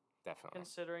deal, Definitely.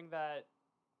 considering that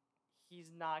he's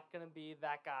not gonna be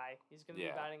that guy. He's gonna be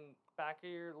batting back of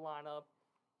your lineup.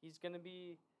 He's gonna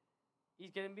be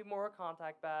more a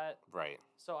contact bat. Right.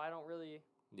 So I don't really.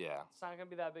 Yeah. It's not gonna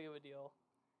be that big of a deal.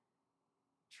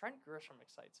 Trent Grisham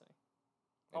excites me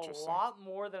a Interesting. lot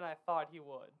more than I thought he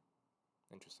would.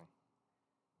 Interesting.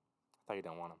 I thought you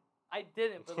didn't want him. I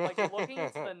didn't, but like looking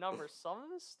into the numbers, some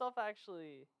of his stuff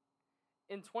actually.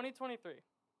 In 2023,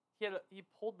 he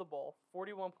pulled the ball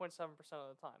 41.7% of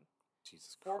the time.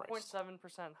 Jesus Christ.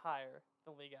 4.7% higher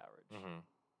than league average. Mm-hmm.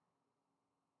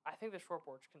 I think the short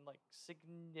porch can like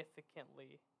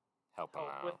significantly help him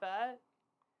out with that.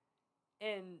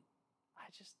 And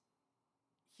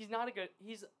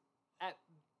he's at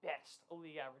best a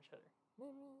league average hitter.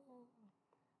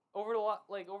 Over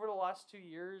the last 2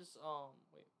 years,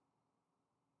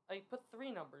 I put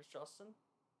 3 numbers, Justin.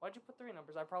 Why'd you put 3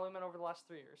 numbers? I probably meant over the last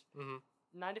 3 years. Mm-hmm.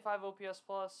 95 OPS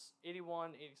plus,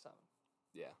 81, 87.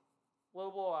 Yeah.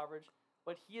 Low below average,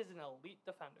 but he is an elite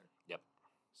defender. Yep.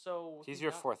 So he's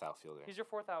your 4th outfielder. He's your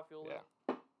 4th outfielder.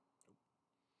 Yeah.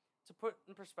 To put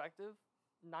in perspective,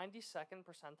 92nd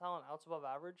percentile on outs above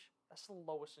average, that's the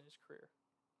lowest in his career.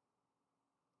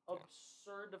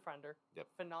 Absurd defender. Yep.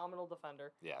 Phenomenal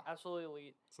defender. Yeah. Absolutely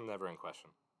elite. It's never in question.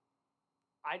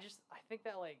 I think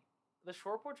that like the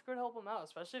short porch could help him out,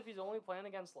 especially if he's only playing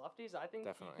against lefties. I think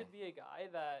Definitely. he could be a guy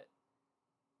that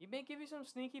he may give you some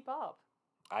sneaky pop.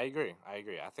 I agree. I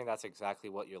think that's exactly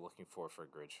what you're looking for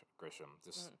Grisham.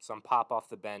 Just some pop off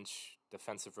the bench,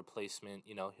 defensive replacement.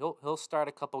 You know, he'll start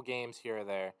a couple games here or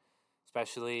there,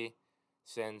 especially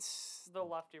since the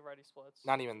lefty-righty splits.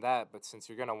 Not even that, but since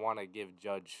you're gonna want to give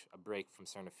Judge a break from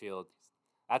center field,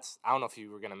 I don't know if you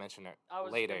were gonna mention it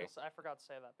later. I forgot to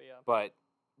say that, but yeah. But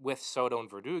with Soto and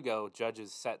Verdugo, Judge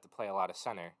is set to play a lot of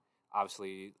center.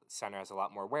 Obviously, center has a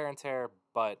lot more wear and tear,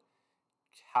 but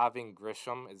having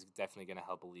Grisham is definitely going to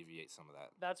help alleviate some of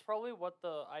that. That's probably what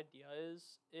the idea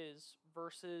is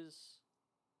versus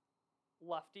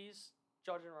lefties,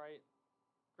 Judge and right,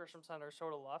 Grisham center,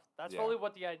 Soto left. That's probably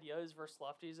what the idea is versus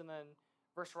lefties, and then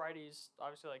versus righties,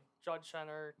 obviously like Judge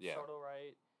center, Soto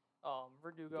right,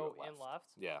 Verdugo in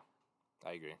left. Yeah,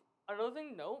 I agree. Another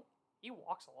thing, note, he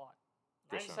walks a lot.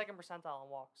 92nd percentile in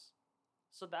walks.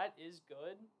 So that is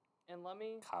good. And let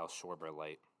me... Kyle Schwarber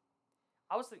light.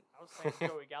 I was thinking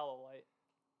Joey Gallo light.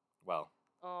 Well,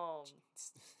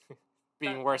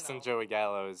 being worse than Joey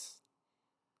Gallo is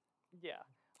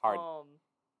hard.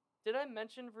 Did I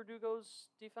mention Verdugo's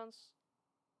defense?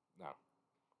 No.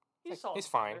 He's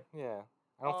fine. Yeah.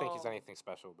 I don't think he's anything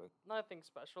special, but... Nothing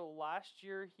special. Last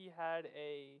year, he had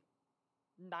a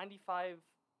 95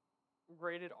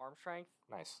 graded arm strength.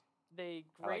 Nice. They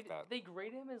like that. They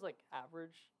grade him as like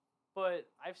average, but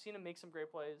I've seen him make some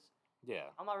great plays. Yeah.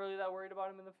 I'm not really that worried about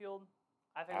him in the field.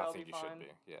 I think that'll be fine. I think you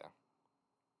should be. Yeah.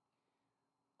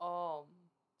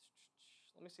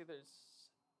 Let me see. I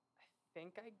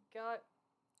think I got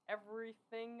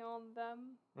everything on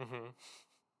them. Mm-hmm.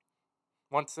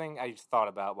 One thing I just thought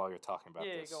about while you're talking about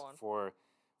this. Go on. For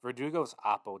Verdugo's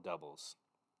Oppo doubles,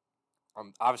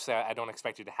 obviously I don't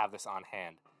expect you to have this on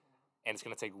hand, and it's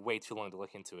going to take way too long to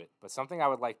look into it. But something I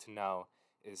would like to know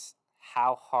is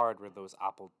how hard were those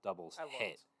Oppo doubles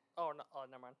hit? Oh, no,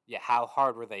 never mind. Yeah, how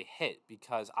hard were they hit?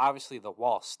 Because obviously the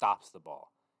wall stops the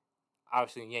ball.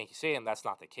 Obviously in Yankee Stadium, that's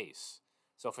not the case.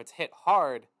 So if it's hit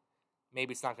hard,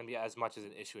 maybe it's not going to be as much as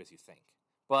an issue as you think.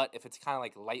 But if it's kind of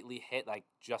like lightly hit, like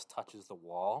just touches the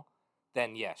wall,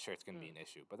 then yeah, sure, it's going to be an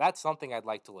issue. But that's something I'd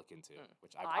like to look into,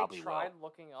 which I probably will. I tried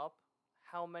looking up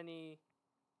how many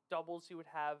doubles he would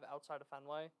have outside of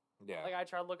Fenway. Yeah. Like, I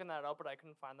tried looking that up, but I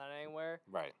couldn't find that anywhere.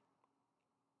 Right.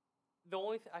 The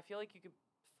only I feel like you could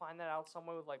find that out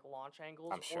somewhere with, like, launch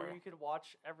angles. I'm sure. Or you could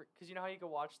watch because you know how you could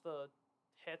watch the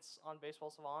hits on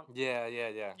Baseball Savant? Yeah.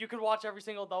 You could watch every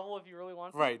single double if you really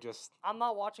want to. Right, just... I'm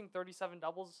not watching 37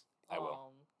 doubles. I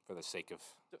will, for the sake of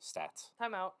stats.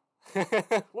 Time out.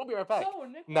 We'll be right back. So,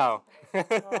 Nick, no.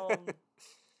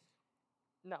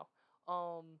 No.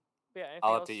 Yeah,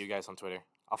 I'll update you guys on Twitter.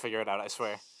 I'll figure it out, I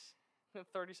swear.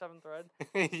 37 thread.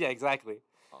 Yeah, exactly.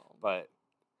 But,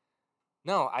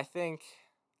 no, I think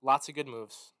lots of good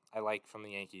moves I like from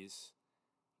the Yankees.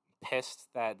 Pissed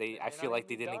that I feel like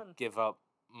they didn't give up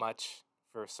much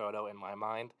for Soto in my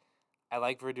mind. I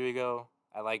like Verdugo.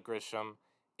 I like Grisham.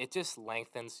 It just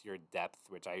lengthens your depth,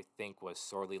 which I think was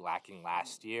sorely lacking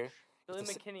last year. Billy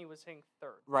McKinney was hitting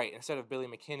third. Right. Instead of Billy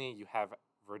McKinney, you have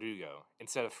Verdugo.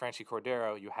 Instead of Franchi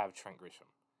Cordero, you have Trent Grisham.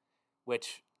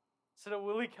 Which... Instead of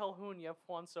Willie Calhoun, you have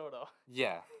Juan Soto.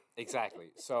 Yeah,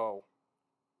 exactly. So,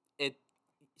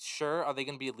 sure, are they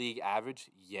going to be league average?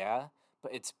 Yeah,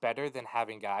 but it's better than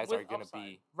having guys that With are going to upside.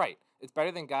 be right. It's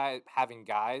better than having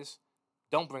guys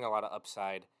don't bring a lot of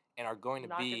upside and are going to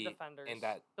Not good be defenders. in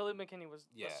that Billy McKinney was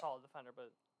Yeah. a solid defender,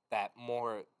 but that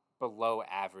more below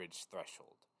average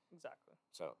threshold. exactly.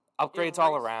 So upgrades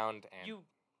all raised- around, and You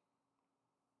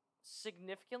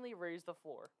significantly raise the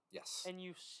floor, yes, and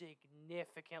you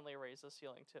significantly raise the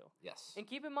ceiling too. yes, And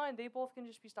keep in mind, they both can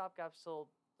just be stopgaps till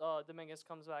Dominguez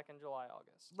comes back in July,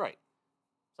 August. right.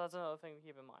 So that's another thing to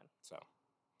keep in mind. So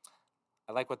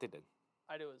I like what they did.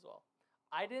 I do as well.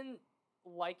 I didn't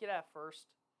like it at first,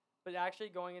 but actually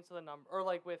going into the number, or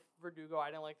like with Verdugo, I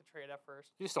didn't like the trade at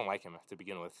first. You just don't like him to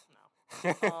begin with.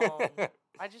 No.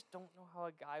 I just don't know how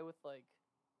a guy with like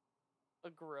a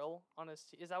grill on his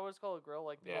teeth, is that what it's called, a grill?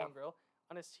 Like the Yeah. golden grill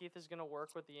on his teeth is gonna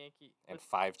work with the Yankee. And with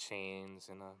 5 chains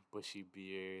and a bushy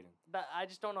beard. that, I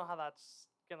just don't know how that's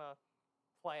gonna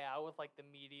play out with like the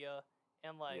media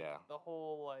and like Yeah. the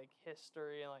whole like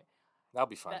history and like That'll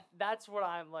be fun. that's what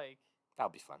I'm like. That'll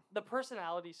be fun. The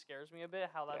personality scares me a bit.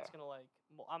 How that's Yeah. gonna like.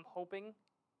 I'm hoping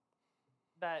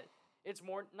that it's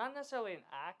more not necessarily an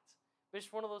act, but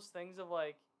it's one of those things of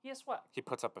like he has swag. He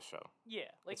puts up a show.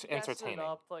 Yeah, like It's he gasses entertaining. it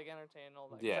up to like entertain and all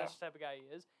that. 'Cause Yeah. that's the type of guy he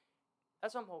is.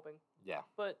 That's what I'm hoping, Yeah.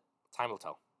 but Time will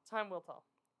tell. time will tell.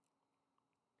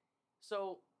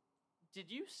 So,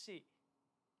 did you see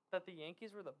that the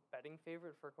Yankees were the betting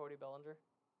favorite for Cody Bellinger?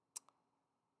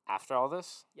 After all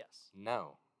this? Yes.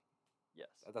 No. Yes.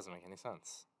 That doesn't make any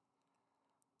sense.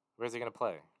 Where's he going to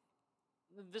play?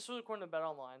 This was according to Bet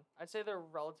Online. I'd say they're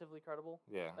relatively credible.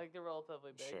 Yeah. Like they're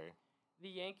relatively big. Sure. The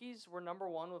Yankees were number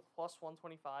 1 with plus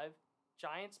 125.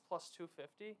 Giants plus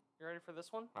 250. You ready for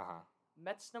this one? Uh-huh.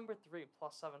 Mets number 3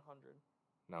 plus 700.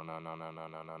 No.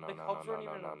 The Cubs weren't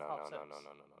even in the top six.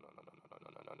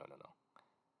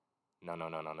 No.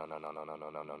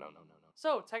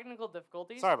 So technical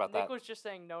difficulties. Sorry about Nick that. was just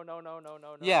saying no.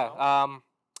 Yeah,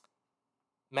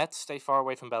 Mets stay far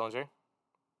away from Bellinger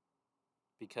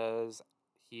because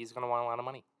he's going to want a lot of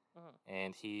money. Mhm.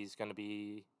 And he's going to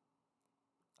be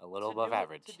a little To above do with-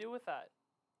 average. To do with that,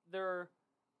 there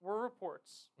were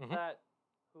reports Mhm. that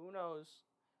who knows,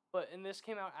 but and this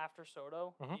came out after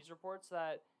Soto. Mhm. These reports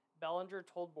that Bellinger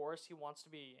told Boris he wants to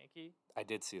be a Yankee, I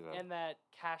did see that. and that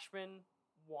Cashman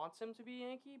wants him to be a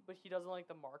Yankee, but he doesn't like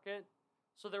the market.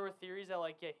 So there were theories that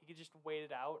like he could just wait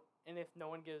it out, and if no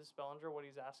one gives Bellinger what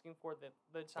he's asking for,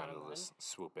 they'd sign And him they'll in, just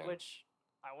swoop in. which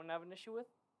I wouldn't have an issue with,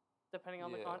 depending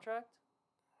on the Yeah. contract.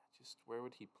 Just where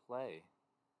would he play?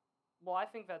 Well, I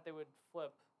think that they would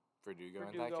flip Verdugo in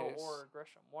that Verdugo case? or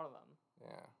Grisham, one of them.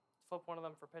 Yeah, Flip one of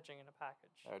them for pitching in a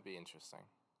package. that would be interesting.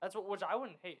 That's which I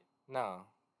wouldn't hate. No.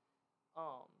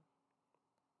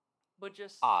 But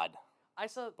just Odd, I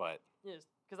saw but yes,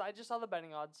 because I just saw the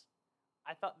betting odds.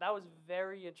 I thought that was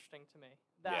very interesting to me.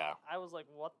 That Yeah. I was like,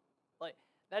 what? Like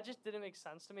that just didn't make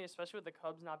sense to me, especially with the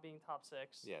Cubs not being top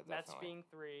 6. Yeah, Mets definitely. being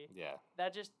 3. yeah.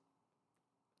 That just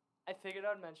I figured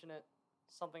I'd mention it.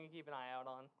 Something to keep an eye out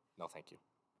on. No, thank you.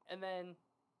 And then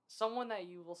someone that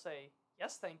you will say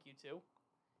yes, thank you to,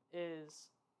 is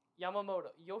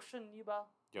Yamamoto Yoshinobu.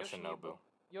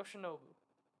 Yoshinobu.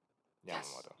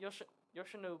 Yes, Yamamoto.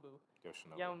 Yoshinobu.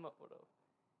 Yoshinobu. Yamamoto.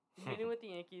 He's meeting with the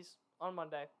Yankees on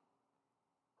Monday.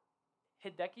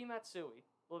 Hideki Matsui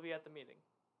will be at the meeting.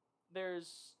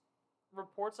 There's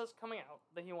reports that's coming out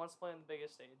that he wants to play on the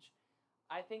biggest stage.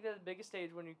 I think that the biggest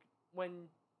stage when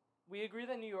we agree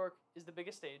that New York is the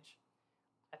biggest stage,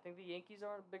 I think the Yankees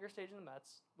are a bigger stage than the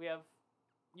Mets.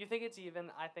 You think it's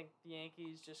even. I think the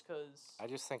Yankees just because. I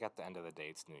just think at the end of the day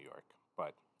it's New York,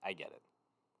 but I get it.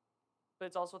 But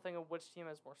it's also a thing of which team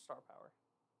has more star power.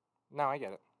 No, I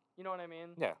get it. You know what I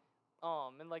mean? Yeah.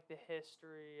 And like the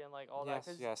history and like all that.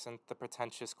 Yes, and the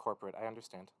pretentious corporate. I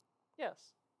understand.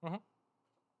 Yes. Mhm.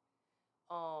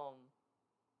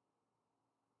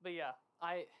 But yeah,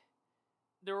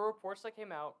 there were reports that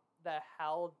came out that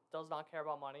Hal does not care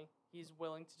about money. He's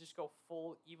willing to just go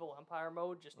full evil empire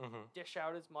mode, just Mhm. dish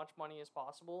out as much money as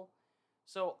possible.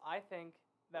 So I think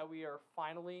that we are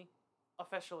finally,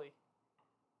 officially,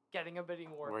 getting a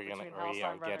bidding war between Hal We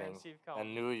are Steinbrenner getting and Steve a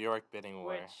Cohen. New York bidding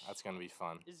war. Which That's gonna be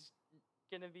fun. Is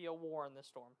gonna be a war in the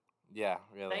storm. Yeah,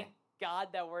 really. Thank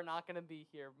God that we're not gonna be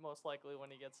here most likely when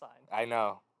he gets signed. I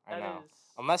know. That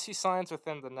is Unless he signs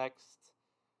within the next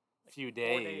few 4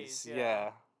 days. days, Yeah.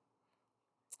 yeah.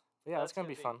 Yeah, that's gonna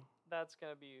be fun. That's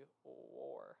gonna be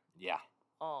war. Yeah.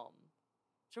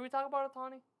 Should we talk about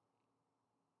Otani?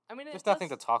 I mean, There's nothing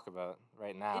to talk about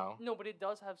right now. No, but it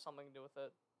does have something to do with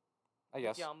it. I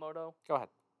guess. Yamamoto. Go ahead.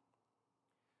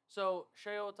 So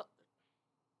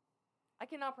I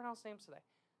cannot pronounce names today.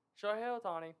 Shohei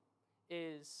Otani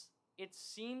is It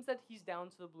seems that he's down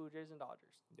to the Blue Jays and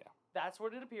Dodgers. Yeah. That's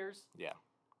what it appears. Yeah.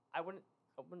 I wouldn't.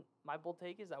 My bold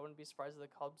take is I wouldn't be surprised if the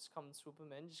Cubs come and swoop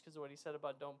him in just because of what he said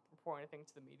about don't report anything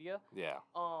to the media. Yeah.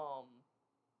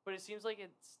 But it seems like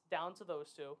it's down to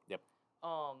those two. Yep.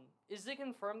 Is it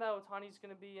confirmed that Ohtani's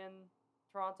going to be in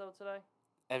Toronto today?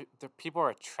 The people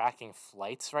are tracking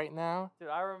flights right now. Dude,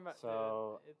 I remember.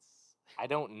 So It's. I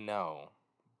don't know,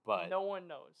 but no one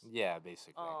knows. Yeah,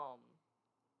 basically.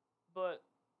 But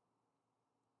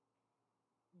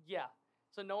yeah,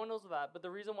 so no one knows that. But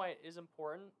the reason why it is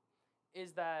important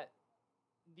is that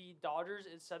the Dodgers,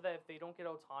 it said that if they don't get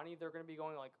Ohtani, they're going to be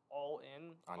going like all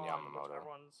in On which Yamamoto.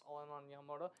 everyone's all in on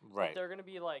Yamamoto. Right. They're going to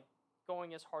be like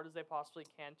going as hard as they possibly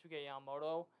can to get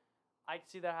Yamamoto. I can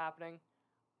see that happening.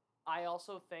 I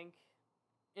also think,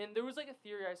 and there was like a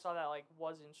theory I saw that like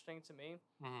was interesting to me,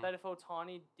 that if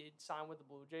Ohtani did sign with the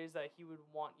Blue Jays, that he would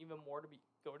want even more to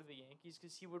go to the Yankees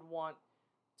because he would want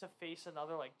to face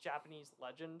another like Japanese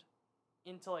legend,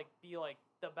 and to like be like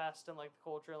the best in like the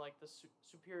culture and like the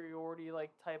superiority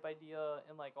like type idea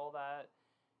and like all that.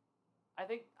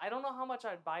 I don't know how much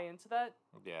I'd buy into that.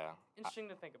 Yeah. Interesting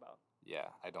to think about. Yeah,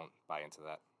 I don't buy into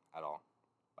that at all.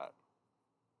 But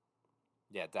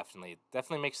yeah, definitely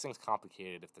makes things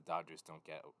complicated if the Dodgers don't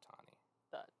get Ohtani.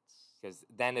 Because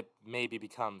then it maybe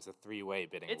becomes a three-way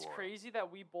bidding war. It's crazy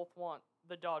that we both want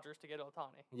the Dodgers to get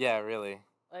Ohtani. Yeah, really.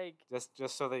 Like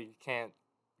just so that you can't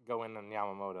go in on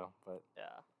Yamamoto, but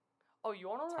yeah. Oh, you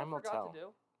want to know what I forgot to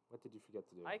do? What did you forget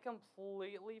to do? I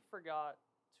completely forgot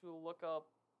to look up.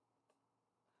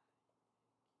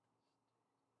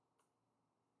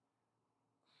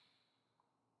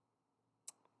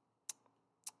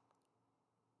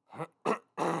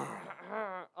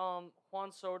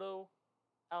 Juan Soto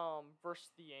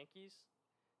versus the Yankees.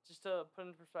 Just to put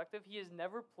into perspective, he has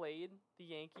never played the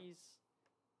Yankees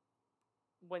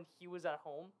when he was at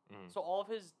home. So all of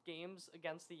his games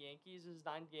against the Yankees, his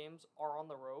 9 games, are on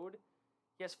the road.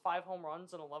 He has 5 home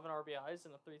runs and 11 RBIs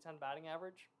and a .310 batting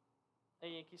average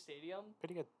at Yankee Stadium.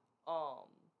 Pretty good.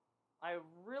 I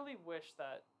really wish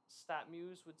that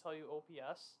StatMuse would tell you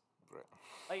OPS. Right.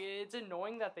 Like, it's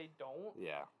annoying that they don't.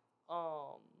 Yeah.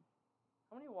 How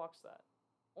many walks that?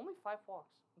 Only 5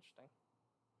 walks. Interesting.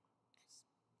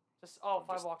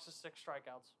 Five walks is 6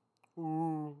 strikeouts.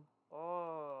 Ooh.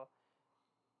 Oh.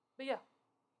 But yeah.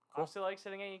 Cool. Obviously, like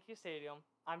sitting at Yankee Stadium.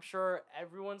 I'm sure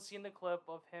everyone's seen the clip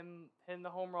of him hitting the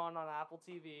home run on Apple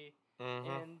TV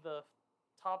in the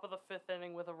top of the 5th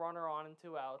inning with a runner on and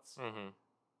 2 outs.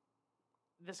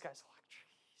 This guy's electric.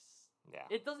 Yeah.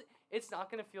 It's not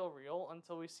gonna feel real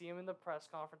until we see him in the press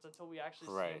conference, until we actually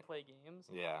see him play games.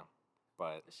 Yeah.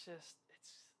 But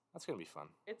that's gonna be fun.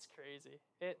 It's crazy.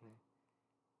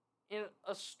 In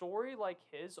a story like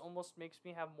his almost makes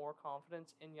me have more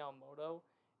confidence in Yamamoto,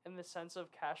 in the sense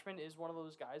of Cashman is one of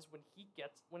those guys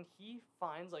when he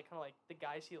finds like kind of like the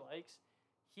guys he likes,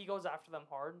 he goes after them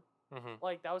hard.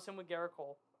 Like that was him with Garrett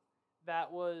Cole.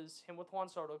 That was him with Juan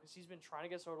Soto, because he's been trying to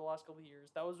get Soto the last couple of years.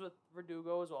 That was with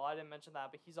Verdugo as well. I didn't mention that,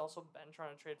 but he's also been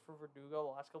trying to trade for Verdugo the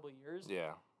last couple of years.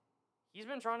 Yeah. He's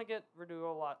been trying to get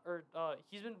Verdugo a lot, or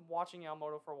he's been watching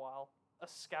Yamamoto for a while. A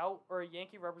scout or a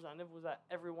Yankee representative was at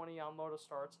every one of Yamamoto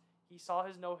starts. He saw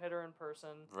his no-hitter in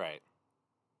person. Right.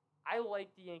 I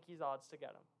like the Yankees' odds to get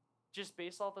him. Just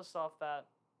based off the stuff that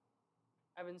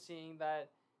I've been seeing,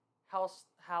 that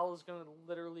Hal is going to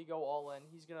literally go all in.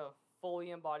 He's going to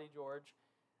fully embody George.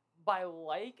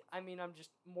 I'm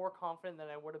just more confident than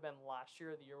I would have been last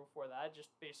year or the year before that, just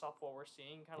based off what we're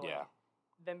seeing. Kind of like,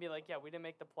 then be like, yeah, we didn't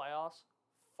make the playoffs.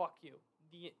 Fuck you.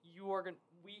 You're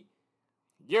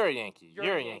a Yankee.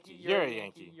 You're a Yankee. You're a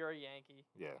Yankee. You're a Yankee.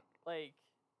 Yeah. Like,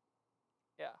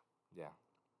 yeah. Yeah.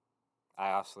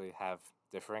 I obviously have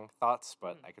differing thoughts,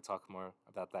 but I could talk more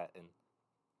about that in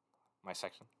my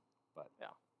section. But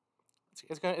yeah,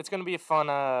 it's gonna be a fun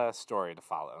story to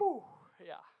follow. Ooh,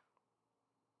 yeah.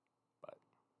 But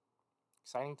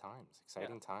exciting times.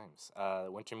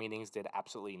 Winter meetings did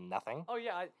absolutely nothing. Oh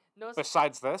yeah,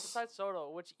 Besides Soto,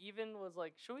 which even was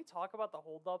like, should we talk about the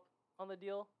holdup on the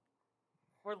deal?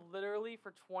 Where literally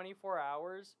for 24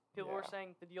 hours, people were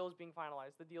saying the deal is being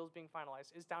finalized. The deal is being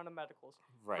finalized. It's down to medicals.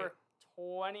 Right. For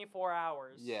 24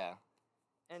 hours. Yeah.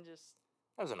 And just...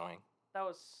 That was annoying.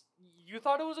 You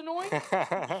thought it was annoying? You thought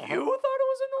it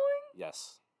was annoying?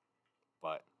 Yes.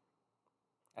 But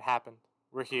it happened.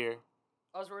 We're here.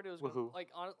 I was worried it was going to...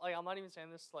 I'm not even saying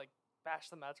this to, bash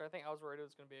the Mets or anything. I was worried it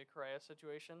was going to be a Correa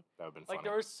situation. That would have been funny.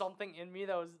 There was something in me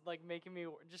that was, making me...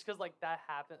 Just because, that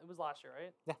happened. It was last year,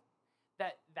 right? Yeah.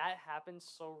 That happened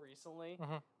so recently.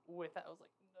 With that, I was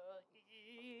like,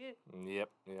 no. Yep.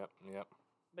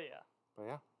 But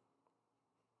yeah.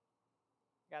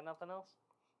 Got nothing else?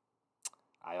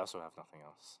 I also have nothing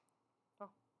else.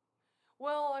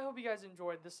 Well, I hope you guys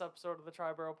enjoyed this episode of the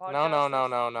Triboro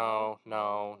podcast.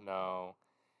 No.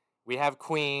 We have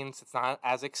Queens. It's not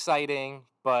as exciting,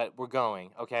 but we're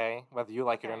going, okay? Whether you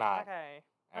like it or not. Okay.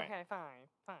 All right. Okay,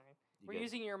 fine. You We're good?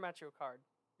 using your Metro card.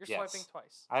 You're Yes. swiping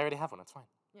twice. I already have one. That's fine.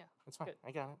 Yeah. That's fine. Good.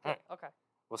 I got it. Good. All right. Okay.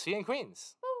 We'll see you in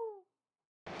Queens. Woo!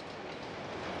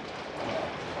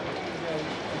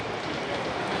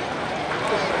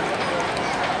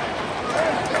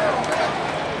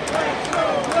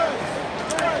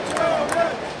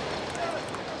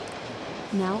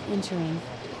 Now entering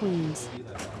Queens.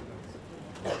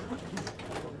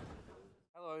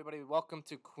 Hello, everybody. Welcome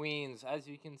to Queens. As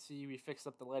you can see, we fixed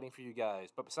up the lighting for you guys.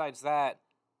 But besides that,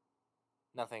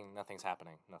 nothing's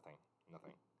happening. Nothing.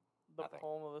 The Nothing.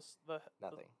 palm of this, the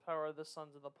Nothing. power of the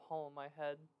sun's in the palm of my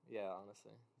head. Yeah,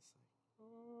 honestly.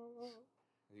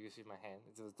 As you can see my hand.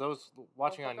 Those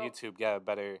watching on fuck up. YouTube get a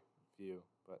better view,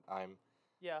 but I'm...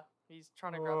 Yeah, he's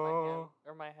trying to grab my hand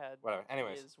or my head. Whatever.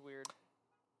 Anyways. He is weird.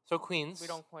 So Queens. We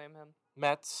don't claim him.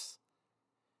 Mets.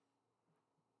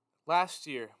 Last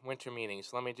year, winter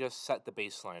meetings. Let me just set the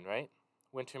baseline, right?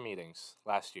 Winter meetings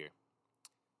last year.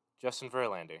 Justin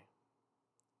Verlander.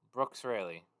 Brooks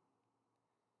Raley.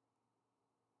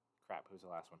 Crap, who's the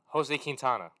last one? Jose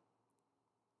Quintana.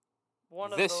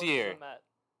 One of This those year. is a Met.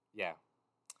 Yeah.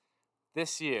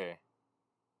 This year.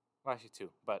 Well, actually two.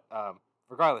 But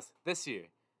regardless, this year.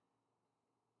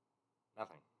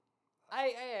 Nothing.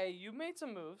 Hey, you made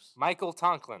some moves. Michael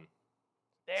Tonklin.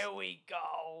 There we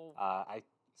go.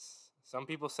 Some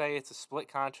people say it's a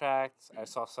split contract. I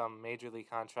saw some major league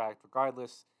contract.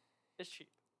 Regardless, It's cheap.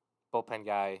 bullpen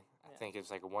guy. I Yeah. think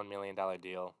it's like a $1 million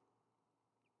deal.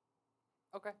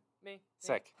 Okay, me.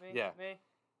 Sick, Me, yeah. Me.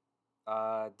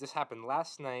 This happened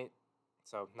last night,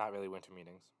 so not really winter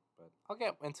meetings. But I'll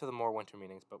get into the more winter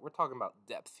meetings. But we're talking about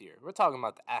depth here. We're talking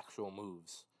about the actual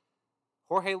moves.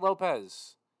 Jorge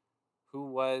Lopez, who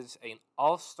was an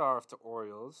all-star of the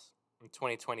Orioles in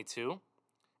 2022,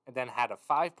 and then had a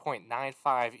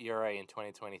 5.95 ERA in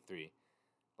 2023.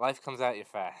 Life comes at you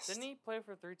fast. Didn't he play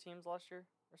for 3 teams last year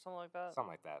or something like that?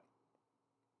 Something like that.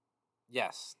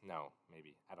 Yes, no,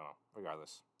 maybe. I don't know.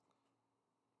 Regardless.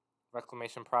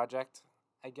 Reclamation project,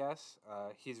 I guess.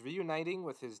 He's reuniting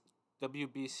with his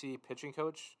WBC pitching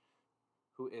coach,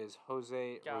 who is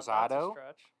Jose Yeah, that's a Rosado,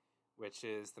 stretch. which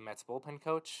is the Mets bullpen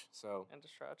coach. So And a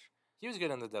stretch. he was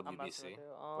good in the I'm messing WBC, with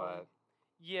you. but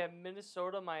Yeah,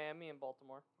 Minnesota, Miami, and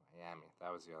Baltimore. Miami,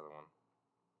 that was the other one.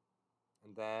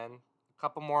 And then a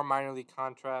couple more minor league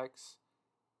contracts.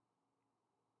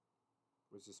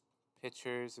 Was just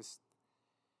pitchers, this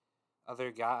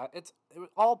other guy. It was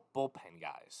all bullpen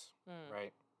guys,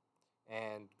 right?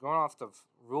 And going off the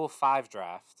Rule 5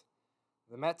 draft,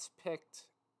 the Mets picked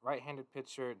right-handed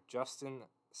pitcher Justin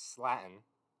Slatton,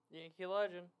 Yankee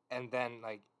legend. and then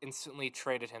like instantly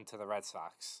traded him to the Red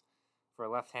Sox for a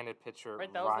left-handed pitcher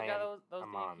Right, that was Ryan the guy that was the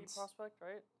Yankee Amonds. prospect,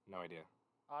 right? No idea.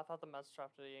 Oh, I thought the Mets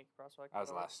drafted a Yankee prospect. That was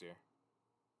Whatever. last year.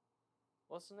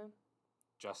 What's the name?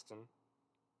 Justin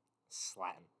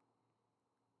Slatton.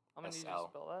 I'm gonna need you to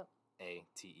spell that.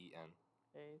 Aten.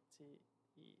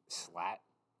 A-T-E. Slat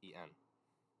E-N.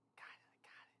 Got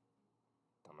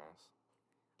it. Dumbass.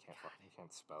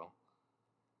 Can't spell.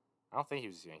 I don't think he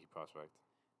was a Yankee prospect.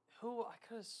 Who? I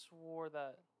could have swore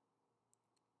that.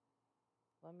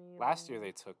 Last year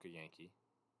they took a Yankee,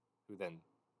 who then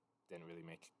didn't really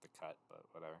make the cut, but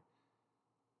whatever.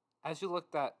 As you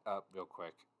look that up real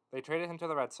quick, they traded him to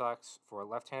the Red Sox for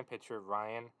left-handed pitcher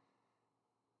Ryan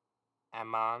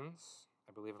Amonds.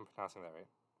 I believe I'm pronouncing that right.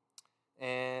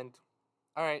 And,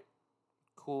 all right,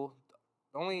 cool.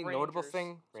 The only notable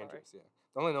thing... Rangers, yeah.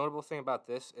 The only notable thing about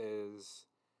this is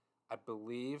I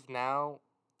believe now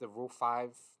the Rule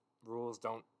 5 rules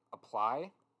don't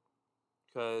apply.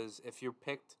 Because if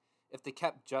they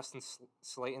kept Justin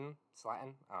Slatton, I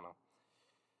don't know.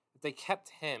 If they kept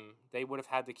him, they would have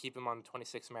had to keep him on the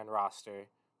 26-man roster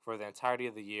for the entirety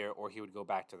of the year, or he would go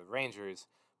back to the Rangers.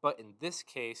 But in this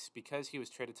case, because he was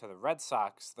traded to the Red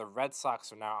Sox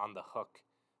are now on the hook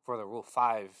for the Rule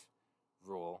 5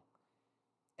 rule.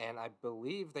 And I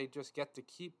believe they just get to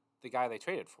keep the guy they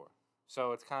traded for.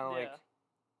 So it's kind of like...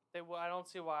 I don't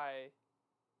see why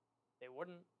they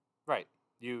wouldn't. Right.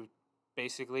 You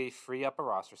basically free up a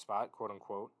roster spot, quote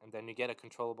unquote, and then you get a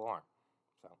controllable arm.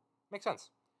 So, makes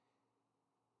sense.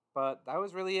 But that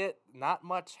was really it. Not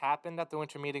much happened at the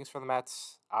winter meetings for the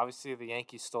Mets. Obviously, the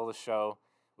Yankees stole the show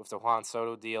with the Juan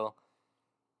Soto deal.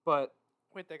 But...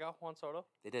 Wait, they got Juan Soto?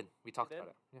 They did. We talked about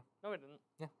it. Yeah. No, we didn't.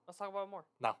 Yeah. Let's talk about it more.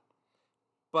 No.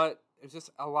 But it's just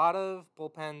a lot of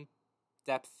bullpen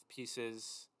depth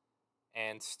pieces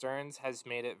And Stearns has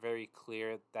made it very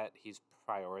clear that he's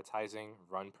prioritizing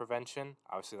run prevention.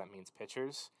 Obviously, that means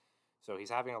pitchers. So he's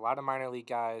having a lot of minor league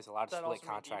guys, a lot of Does that split also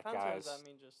mean contract defense, or guys, does that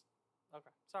mean just...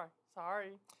 Okay,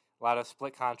 sorry. a lot of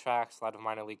split contracts, a lot of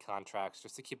minor league contracts,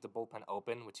 just to keep the bullpen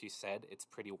open, which he said it's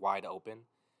pretty wide open.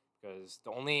 Because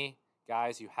the only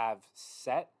guys you have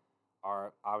set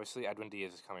are obviously Edwin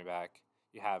Diaz is coming back.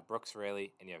 You have Brooks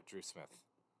Raley, and you have Drew Smith.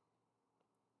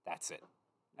 That's it.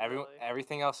 Really?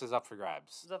 Everything else is up for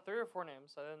grabs. Is that 3 or 4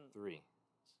 names? I didn't... 3.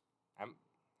 I'm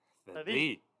The the D.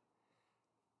 D.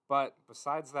 But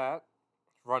besides that,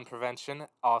 run prevention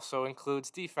also includes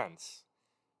defense.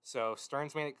 So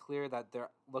Stearns made it clear that they're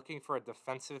looking for a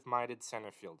defensive-minded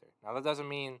center fielder. Now that doesn't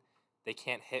mean they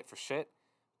can't hit for shit,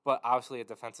 but obviously a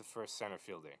defensive first center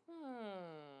fielder.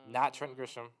 Not Trent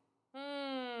Grisham.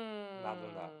 Not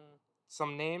doing that.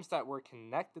 Some names that were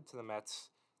connected to the Mets,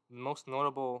 most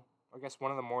notable, I guess one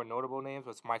of the more notable names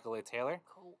was Michael A. Taylor.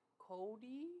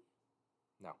 Cody?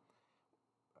 No.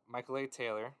 Michael A.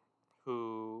 Taylor,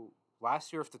 who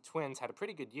last year with the Twins had a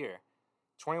pretty good year.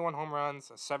 21 home runs,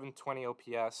 a 720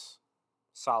 OPS,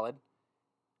 solid.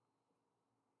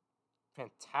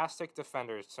 Fantastic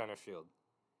defender at center field.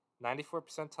 94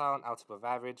 percentile in outs above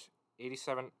average,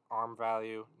 87 arm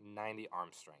value, 90 arm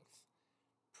strength.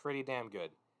 Pretty damn good.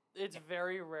 It's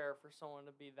very rare for someone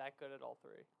to be that good at all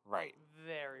 3. Right.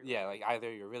 Very rare. Yeah, like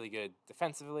either you're really good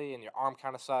defensively and your arm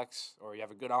kind of sucks, or you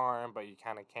have a good arm but you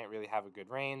kind of can't really have a good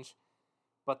range.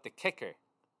 But the kicker,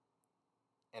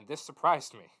 and this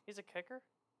surprised me. He's a kicker?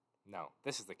 No,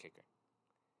 this is the kicker.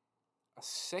 A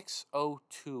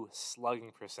 602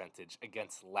 slugging percentage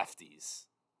against lefties.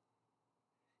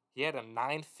 He had a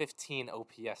 915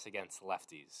 OPS against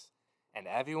lefties. And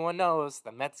everyone knows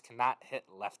the Mets cannot hit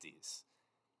lefties.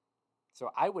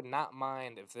 So I would not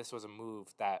mind if this was a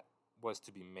move that was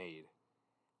to be made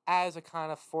as a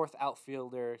kind of fourth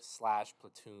outfielder /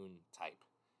 platoon type.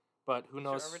 But who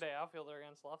knows? Sure, everyday outfielder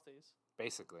against lefties.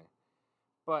 Basically.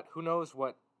 But who knows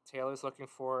what Taylor's looking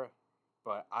for.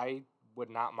 But I would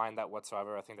not mind that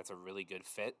whatsoever. I think that's a really good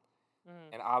fit.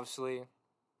 Mm-hmm. And obviously,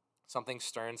 something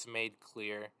Stearns made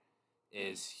clear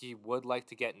is he would like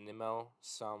to get Nimmo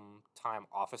some time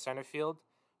off of center field.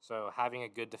 So having a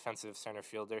good defensive center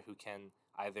fielder who can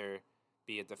either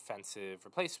be a defensive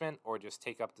replacement or just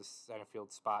take up the center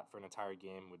field spot for an entire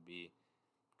game would be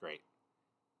great.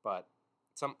 But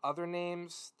some other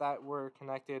names that were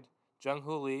connected,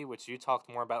 Jung-Hoo Lee, which you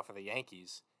talked more about for the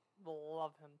Yankees.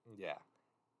 Love him. Yeah.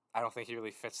 I don't think he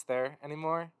really fits there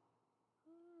anymore.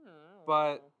 Mm,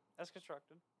 But as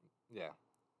constructed. yeah.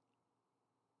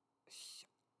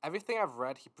 Everything I've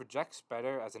read, he projects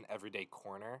better as an everyday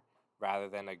corner rather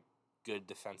than a good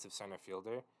defensive center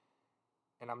fielder.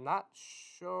 And I'm not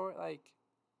sure, I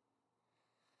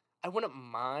wouldn't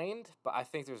mind, but I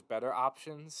think there's better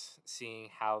options seeing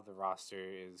how the roster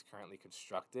is currently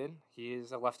constructed. He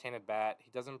is a left-handed bat. He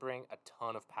doesn't bring a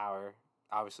ton of power.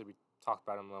 Obviously, we talked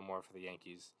about him a little more for the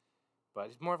Yankees. But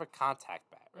he's more of a contact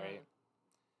bat, right?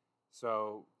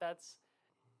 So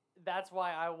That's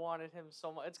why I wanted him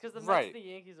so much. It's because the Mets Right. and the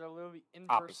Yankees are literally inverse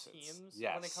Opposites, teams when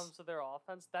it yes. comes to their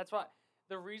offense. That's why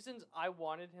the reasons I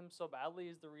wanted him so badly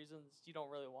is the reasons you don't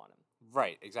really want him.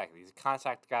 Right, exactly. He's a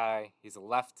contact guy. He's a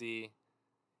lefty.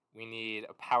 We need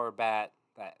a power bat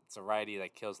that's a righty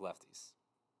that kills lefties.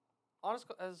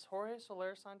 Honestly, has Jorge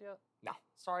Soler signed yet? No.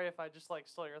 Sorry if I just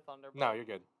stole your thunder. But No, you're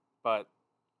good. But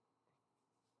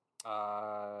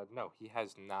no, he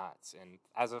has not. And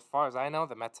as far as I know,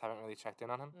 the Mets haven't really checked in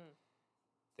on him.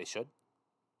 They should.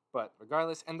 But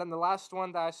regardless, and then the last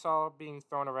one that I saw being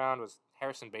thrown around was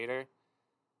Harrison Bader.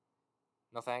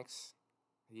 No thanks.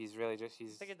 He's really just I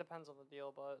think it depends on the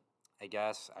deal, but I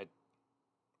guess I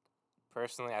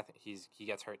think he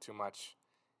gets hurt too much.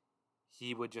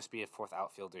 He would just be a fourth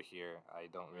outfielder here. I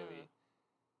don't really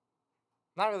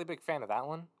not really a big fan of that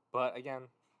one, but again,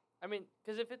 I mean,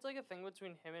 because if it's a thing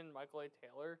between him and Michael A.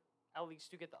 Taylor, at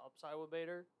least you get the upside with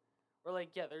Bader. Or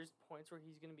there's points where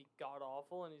he's gonna be god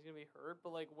awful and he's gonna be hurt,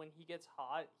 but when he gets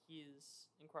hot, he's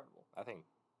incredible. I think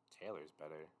Taylor's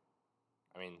better.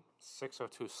 I mean,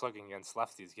 602 slugging against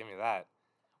lefties, give me that.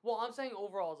 Well, I'm saying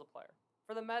overall as a player.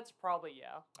 For the Mets, probably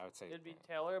yeah. I would say It'd be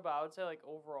Taylor, but I would say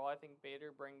overall, I think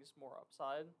Bader brings more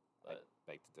upside. I But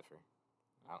beg to differ.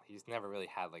 He's never really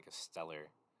had a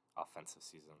stellar offensive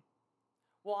season.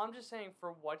 well, I'm just saying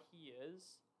for what he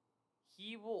is,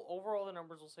 he will overall the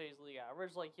numbers will say he's league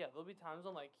average. There'll be times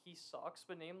when he sucks,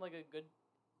 but name a good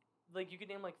you could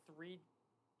name 3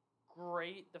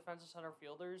 great defensive center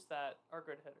fielders that are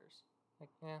good hitters.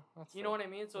 Yeah, that's You know what I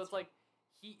mean? So it's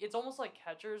it's almost like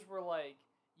catchers where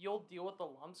you'll deal with the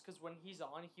lumps because when he's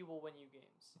on, he will win you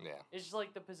games. Yeah. It's just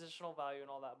like the positional value and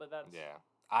all that, but that's Yeah.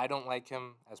 I don't like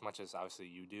him as much as obviously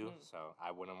you do, so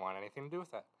I wouldn't want anything to do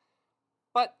with that.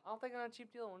 But I don't think on a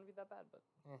cheap deal it wouldn't be that bad, but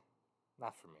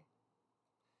not for me.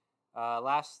 Not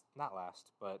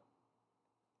last, but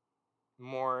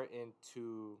more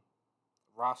into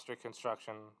roster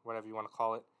construction, whatever you want to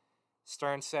call it.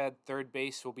 Stern said third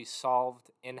base will be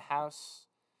solved in-house,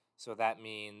 so that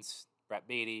means Brett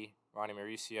Beatty, Ronnie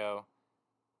Mauricio,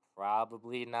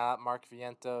 probably not Mark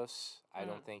Vientos. I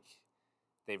don't think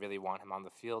they really want him on the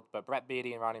field, but Brett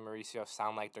Beatty and Ronnie Mauricio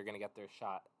sound like they're going to get their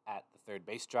shot at the third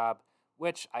base job,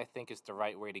 which I think is the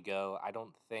right way to go. I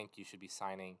don't think you should be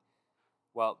signing.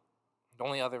 Well, the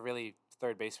only other really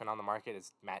third baseman on the market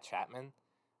is Matt Chapman.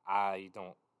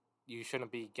 You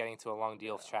shouldn't be getting to a long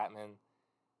deal with Chapman.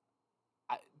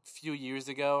 A few years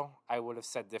ago, I would have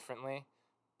said differently,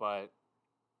 but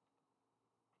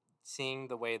seeing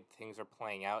the way things are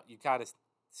playing out, you got to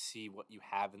see what you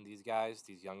have in these guys,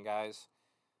 these young guys.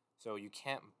 So you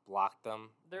can't block them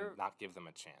and not give them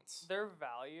a chance. Their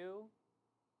value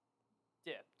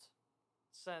dipped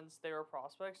since they were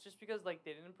prospects just because they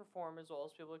didn't perform as well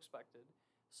as people expected.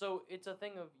 So it's a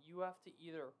thing of you have to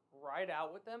either ride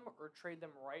out with them or trade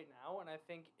them right now, and I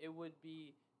think it would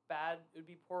be bad. It would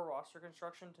be poor roster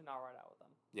construction to not ride out with them.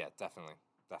 Yeah, definitely.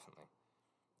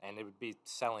 And it would be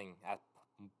selling at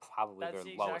probably their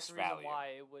lowest value. That's the exact reason why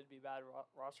it would be bad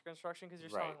roster construction, because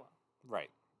you're selling low. Right.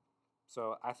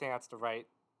 So I think that's the right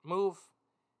move.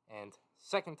 And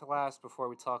second to last, before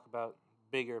we talk about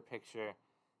bigger picture,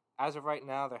 as of right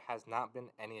now, there has not been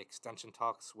any extension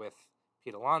talks with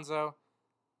Pete Alonso.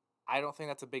 I don't think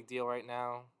that's a big deal right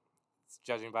now.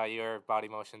 Judging by your body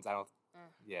motions, I don't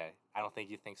think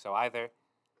you think so either.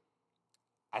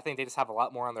 I think they just have a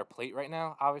lot more on their plate right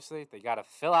now, obviously. They got to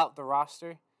fill out the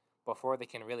roster before they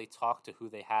can really talk to who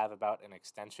they have about an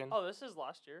extension. Oh, this is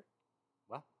last year.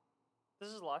 What? This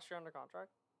is last year under contract?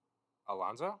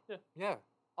 Alonso? Yeah. Yeah.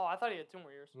 Oh, I thought he had 2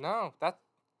 more years. No,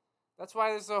 that's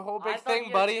why there's a whole big I thought thing, he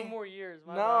had buddy. 2 more years.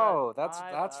 No, bad.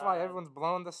 that's why everyone's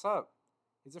blowing this up.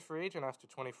 He's a free agent after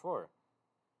 24.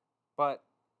 But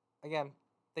again,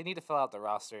 they need to fill out the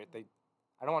roster.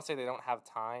 I don't want to say they don't have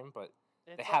time, but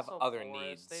they have other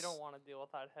needs. They don't want to deal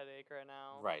with that headache right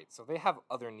now. Right. So they have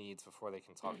other needs before they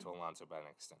can talk to Alonso about an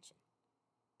extension.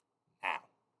 Now,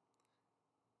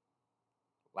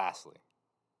 lastly,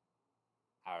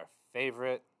 our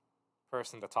favorite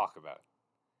person to talk about,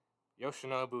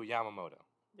 Yoshinobu Yamamoto.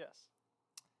 Yes.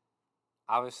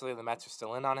 Obviously, the Mets are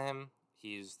still in on him.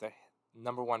 He's the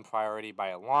number one priority by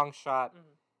a long shot.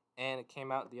 Mm-hmm. And it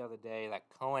came out the other day that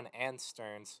Cohen and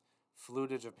Stearns flew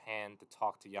to Japan to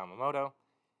talk to Yamamoto.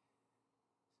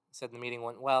 Said the meeting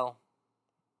went well.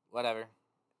 Whatever.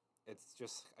 It's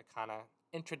just a kind of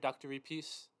introductory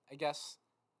piece, I guess,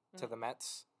 to the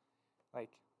Mets.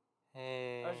 Like,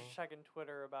 hey. I was just checking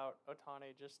Twitter about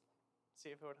Ohtani just see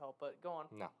if it would help, but go on.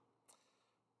 No.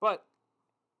 But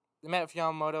the Met with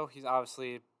Yamamoto, he's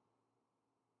obviously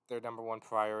their number one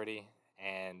priority,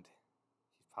 and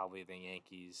he's probably the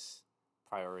Yankees'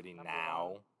 priority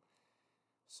now.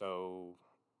 So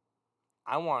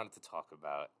I wanted to talk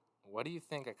about, what do you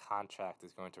think a contract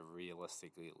is going to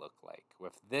realistically look like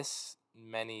with this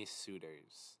many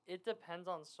suitors? It depends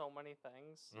on so many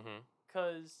things. Mm-hmm.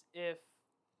 Because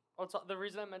the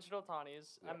reason I mentioned Ohtani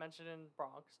is I mentioned in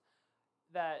Bronx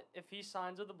that if he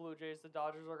signs with the Blue Jays, the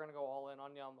Dodgers are going to go all in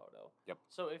on Yamamoto. Yep.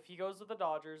 So if he goes with the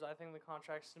Dodgers, I think the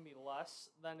contract's going to be less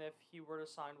than if he were to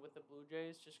sign with the Blue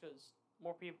Jays, just because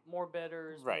more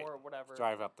bidders, more whatever.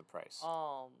 Drive up the price.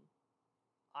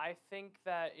 I think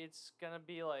that it's going to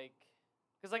be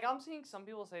because I'm seeing some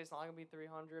people say it's not going to be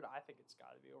 300. I think it's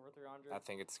got to be over 300. I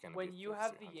think it's going to be when you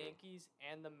have 300. the Yankees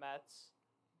and the Mets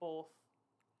both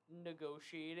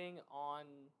negotiating on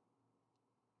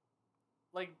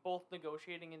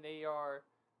and they are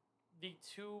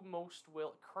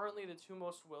currently the two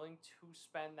most willing to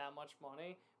spend that much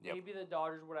money. Yep. Maybe the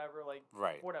Dodgers, whatever,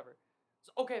 whatever.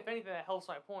 So, okay, if anything, that helps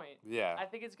my point. Yeah. I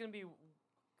think it's going to be a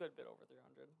good bit over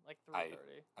 300, like 330.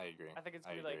 I agree. I think it's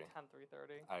going to be like 10,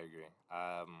 330. I agree.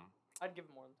 I'd give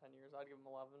him more than 10 years. I'd give him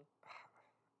 11.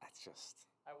 That's just...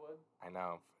 I would. I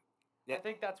know. Yeah. I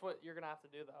think that's what you're going to have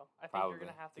to do, though. I think Probably. You're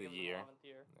going to have to give him the 11th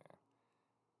year. Yeah.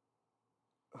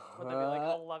 Would that be like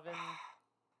 11?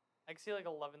 I could see like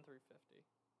 11 350.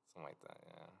 Something like that,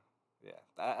 yeah.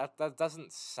 Yeah. That doesn't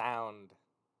sound...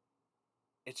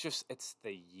 It's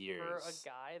the years. For a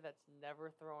guy that's never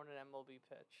thrown an MLB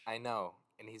pitch. I know.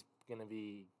 And he's going to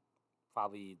be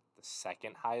probably the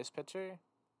second highest pitcher.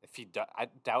 I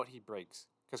doubt he breaks.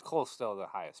 Because Cole's still the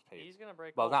highest paid. He's going to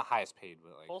break. Well, not highest paid,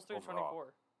 but like Cole's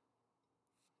 324.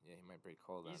 Yeah, he might break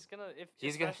Cole then. He's gonna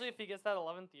He's gonna- especially if he gets that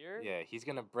 11th year. Yeah, he's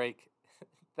gonna break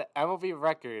the MLB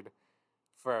record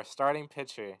for a starting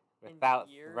pitcher in without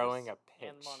years throwing a pitch.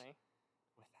 and money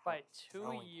Without by 2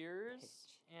 throwing a years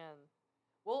pitch. and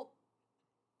well,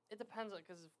 it depends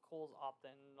because if Cole's opt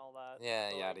in and all that. Yeah,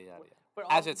 so, yada like, yada wh- yada. But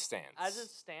As it stands. as it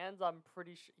stands, I'm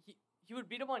pretty sure he would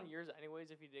beat him on years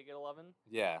anyways if he did get 11.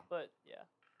 Yeah. But yeah,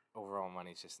 Overall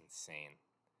money's just insane.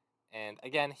 And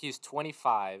again, he's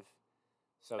 25.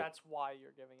 So that's why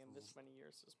you're giving him this many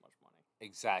years, this much money.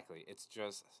 exactly. It's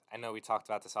just I know we talked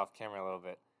about this off camera a little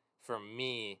bit. For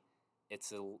me,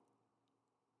 it's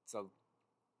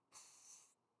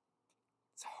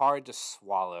hard to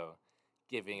swallow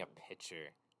giving a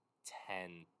pitcher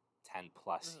 10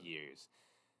 plus years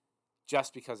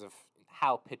just because of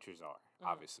how pitchers are,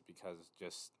 obviously, because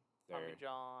just Tommy they're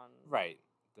John. right,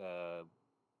 the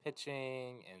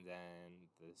pitching and then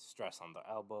the stress on their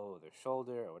elbow or their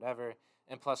shoulder or whatever,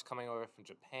 and plus coming over from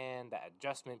Japan, that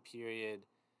adjustment period,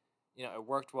 it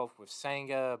worked well with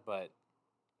Senga, but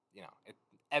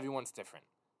everyone's different.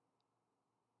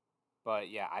 But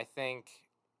yeah, I think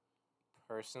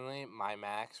personally my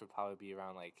max would probably be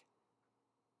around like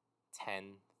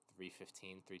 10,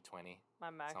 315, 320. My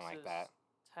max something like is that.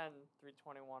 10,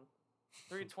 321.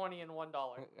 320 and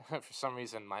 $1. For some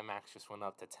reason, my max just went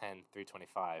up to 10,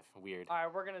 325. Weird. All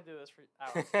right, we're gonna do this for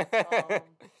hours.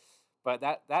 But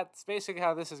that's basically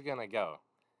how this is gonna go.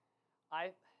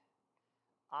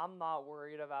 I'm not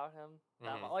worried about him.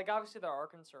 That much. Like obviously there are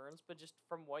concerns, but just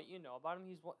from what you know about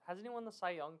him, hasn't he won the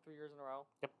Cy Young 3 years in a row?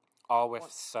 Yep. All with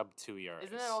sub 2 ERAs.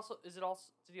 Isn't that also? Is it also?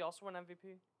 Did he also win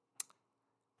MVP?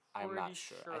 I'm not Pretty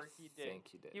sure. he I did. think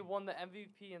he did. He won the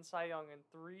MVP and Cy Young in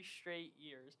 3 straight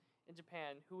years in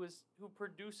Japan. Who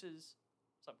produces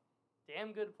some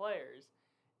damn good players,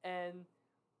 and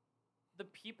the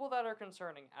people that are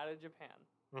concerning out of Japan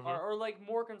are like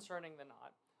more concerning than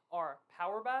not are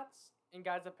power bats and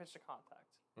guys that pitch to contact.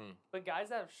 But guys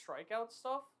that have strikeout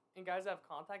stuff and guys that have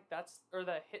contact, that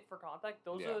hit for contact,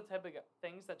 those are the type of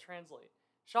things that translate.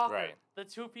 Shocker. Right. The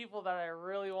 2 people that I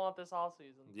really want this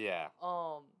offseason. Yeah.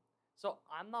 So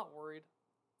I'm not worried,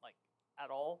 like, at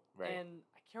all. Right. And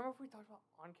I can't remember if we talked about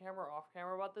on camera or off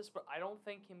camera about this, but I don't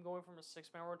think him going from a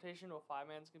 6-man rotation to a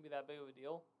 5-man is gonna be that big of a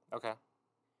deal. Okay.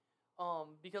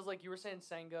 Because like you were saying,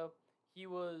 Senga, he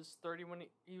was 30 when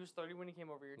he came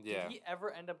over here. Yeah. Did he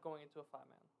ever end up going into a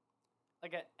 5-man?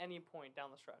 Like at any point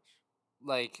down the stretch?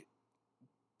 Like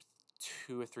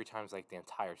 2 or 3 times, like the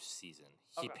entire season,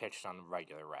 he Okay. pitched on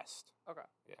regular rest. Okay.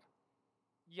 Yeah.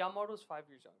 Yamamoto's 5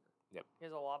 years younger. Yep. He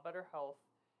has a lot better health.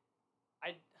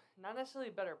 Not necessarily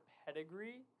better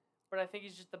pedigree, but I think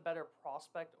he's just a better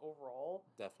prospect overall.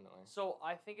 Definitely. So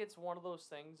I think it's one of those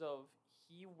things of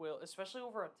he will, especially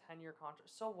over a 10-year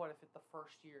contract. So what if the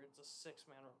first year it's a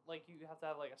 6-man? Like you have to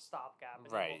have like a stopgap.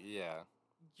 Right. Yeah.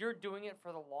 You're doing it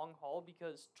for the long haul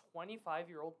because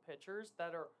 25-year-old pitchers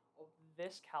that are of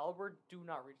this caliber do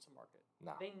not reach the market.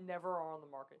 No. They never are on the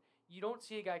market. You don't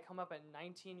see a guy come up at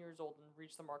 19 years old and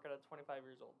reach the market at 25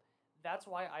 years old. That's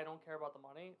why I don't care about the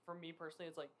money. For me personally,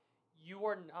 it's like you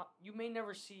may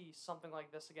never see something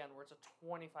like this again where it's a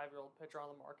 25-year-old pitcher on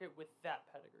the market with that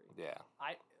pedigree. Yeah.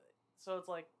 So it's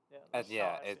like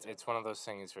It's one of those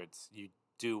things where you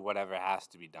do whatever has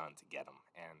to be done to get him,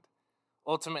 and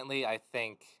ultimately, I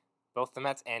think both the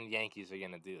Mets and Yankees are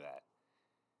gonna do that.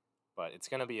 But it's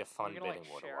gonna be a fun bidding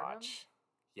war to watch.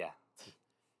 Yeah,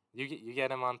 you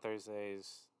get him on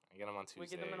Thursdays. I get him on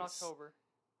Tuesdays. We get him in October.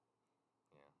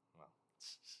 Yeah.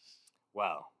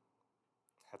 Well,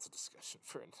 that's a discussion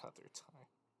for another time.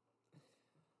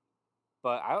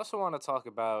 But I also want to talk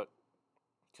about,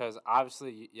 because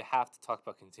obviously you have to talk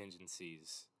about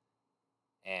contingencies,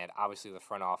 and obviously the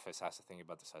front office has to think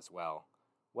about this as well.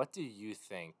 What do you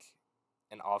think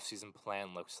an offseason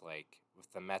plan looks like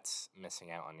with the Mets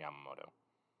missing out on Yamamoto?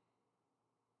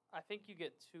 I think you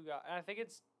get 2 guys. And I think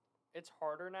it's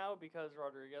harder now because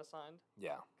Rodriguez signed.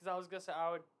 Yeah. Because I was going to say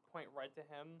I would point right to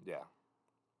him. Yeah.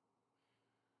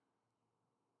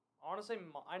 Honestly,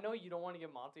 I know you don't want to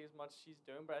give Monty as much as he's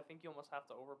doing, but I think you almost have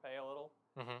to overpay a little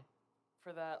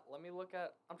for that. Let me look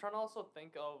at... I'm trying to also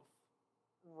think of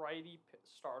righty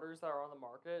starters that are on the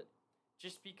market.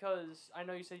 Just because I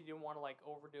know you said you didn't want to like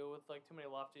overdo it with like too many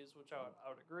lefties, which I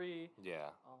would agree. Yeah.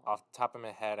 Off the top of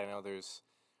my head, I know there's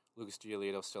Lucas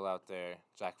Giolito still out there.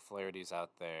 Jack Flaherty's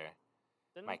out there.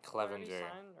 Didn't Mike Flaherty Clevenger.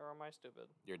 sign, or am I stupid?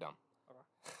 You're dumb.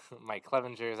 Okay. Mike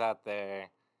Clevenger's out there.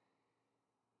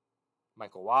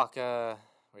 Michael Wacha,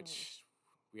 which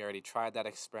we already tried that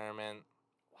experiment.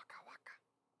 Waka waka.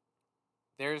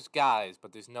 There's guys,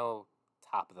 but there's no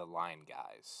top of the line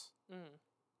guys.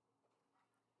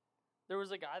 There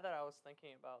was a guy that I was thinking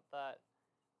about that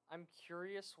I'm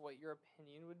curious what your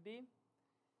opinion would be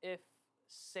if,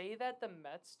 say that the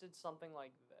Mets did something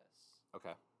like this.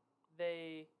 Okay.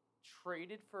 They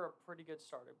traded for a pretty good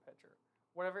starting pitcher.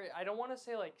 Whatever, I don't want to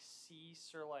say like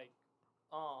Cease or like,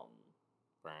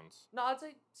 Burns. no, I'd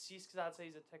say Cease because I'd say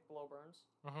he's a tick below Burns.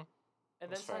 Mm-hmm.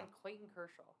 And That's then sign fair. Clayton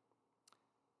Kershaw.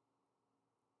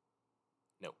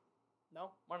 No.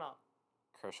 No? Why not?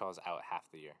 Kershaw's out half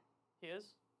the year. He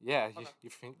is? Yeah,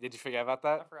 Okay. did you forget about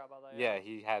I that? forgot about that. Yeah,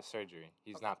 he had surgery.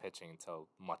 He's Okay. not pitching until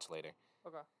much later.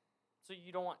 Okay. So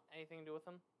you don't want anything to do with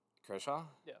him? Kershaw?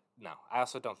 Yeah. No, I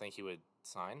also don't think he would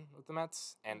sign with the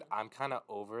Mets, and I'm kind of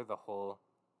over the whole,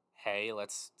 hey,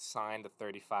 let's sign the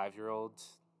 35-year-old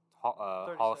Hall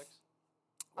of 36.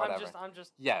 whatever. I'm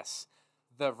just. Yes,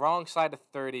 the wrong side of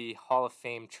 30 Hall of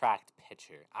Fame tracked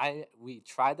pitcher. We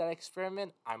tried that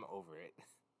experiment. I'm over it.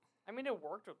 I mean, it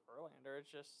worked with Verlander.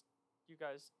 It's just you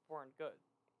guys weren't good.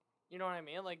 You know what I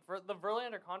mean? Like the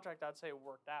Verlander contract, I'd say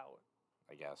worked out.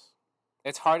 I guess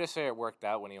it's hard to say it worked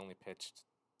out when he only pitched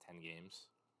 10 games.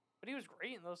 But he was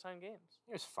great in those 10 games.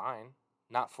 He was fine.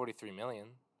 Not $43 million.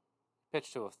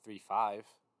 Pitched to a 3.5. I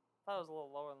thought it was a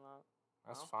little lower than that.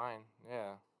 That's No? fine.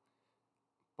 Yeah.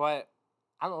 But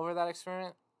I'm over that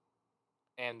experiment.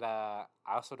 And I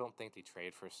also don't think they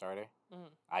trade for a starter.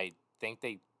 Mm-hmm. I think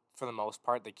they, for the most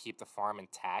part, they keep the farm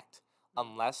intact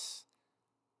unless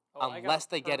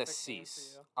they get a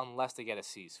Cease. Unless they get a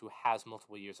Cease who has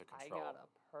multiple years of control. I got a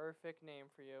perfect name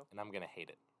for you. And I'm going to hate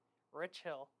it. Rich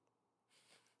Hill.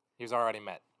 He was already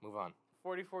met. Move on.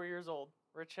 44 years old.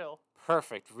 Rich Hill.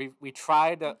 Perfect. We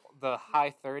tried the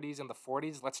high 30s and the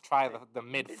 40s. Let's try the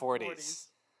mid 40s.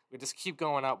 We just keep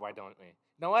going up. Why don't we? You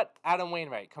know what? Adam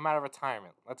Wainwright, come out of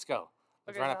retirement. Let's go.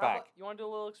 Let's run so it how back. about- you want to do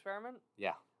a little experiment?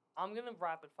 Yeah. I'm going to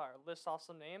rapid fire. List off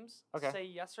some names. Okay. Say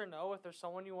yes or no. If there's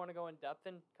someone you want to go in depth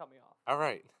in, cut me off. All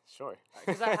right. Sure.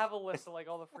 Because I have a list of like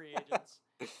all the free agents.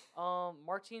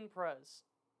 Martin Perez.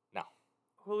 No.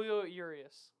 Julio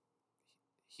Urias.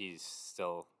 He's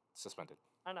still suspended.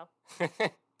 I know.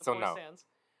 So point no. Stands.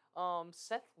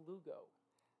 Seth Lugo.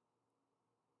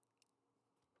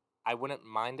 I wouldn't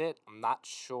mind it. I'm not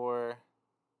sure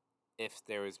if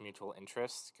there was mutual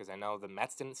interest because I know the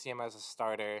Mets didn't see him as a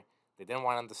starter. They didn't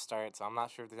want him to start, so I'm not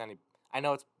sure if there's any. I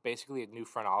know it's basically a new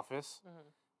front office,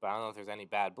 but I don't know if there's any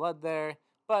bad blood there.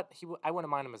 But I wouldn't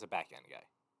mind him as a back end guy.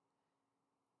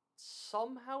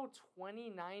 Somehow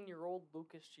 29-year-old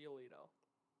Lucas Giolito.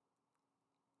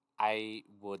 I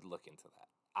would look into that.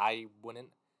 I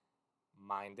wouldn't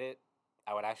mind it.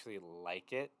 I would actually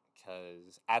like it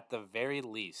because at the very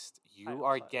least, you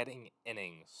are getting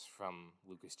innings from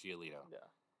Lucas Giolito. Yeah.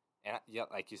 And yeah,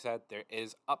 like you said, there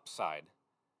is upside.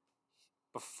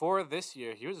 Before this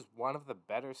year, he was one of the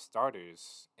better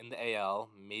starters in the AL,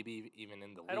 maybe even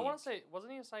in the league. I don't want to say,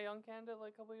 wasn't he a Cy Young candidate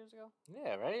like a couple years ago?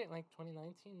 Yeah, right? Like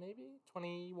 2019, maybe?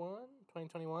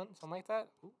 2021, something like that?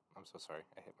 Ooh, I'm so sorry.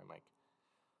 I hit my mic.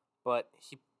 But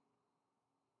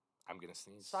I'm going to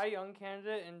sneeze. Cy Young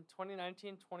candidate in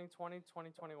 2019, 2020,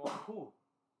 2021.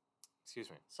 Excuse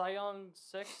me. Cy Young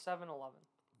 6, 7, 11.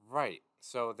 Right.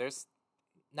 So there's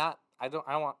not, I don't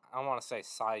want to say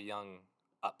Cy Young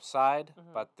upside,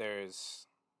 but there's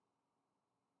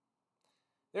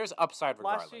upside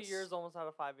regardless. Last 2 years almost had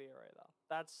a 5 ERA though.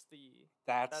 That's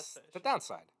the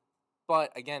downside.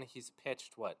 But again, he's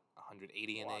pitched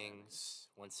 180 innings,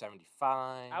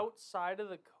 175. Outside of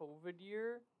the COVID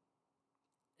year,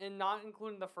 and not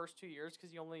including the first 2 years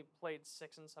because he only played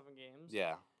 6 and 7 games.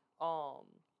 Yeah.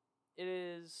 It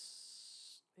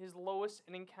is his lowest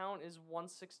inning count is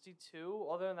 162.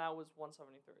 Other than that was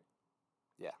 173.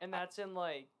 Yeah. And that's in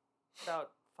like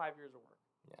about 5 years of work.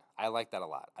 Yeah, I like that a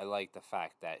lot. I like the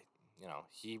fact that,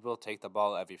 he will take the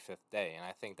ball every fifth day, and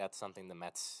I think that's something the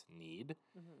Mets need.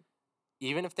 Mm-hmm.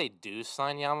 Even if they do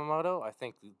sign Yamamoto, I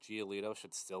think Giolito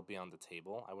should still be on the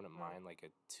table. I wouldn't mind like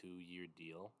a 2-year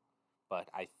deal, but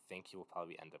I think he will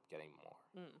probably end up getting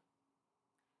more.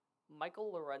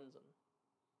 Michael Lorenzen.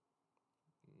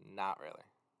 Not really.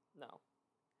 No.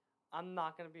 I'm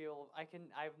not going to be able...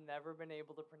 I've never been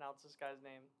able to pronounce this guy's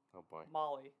name. Oh, boy.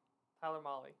 Molly. Tyler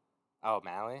Molly. Oh,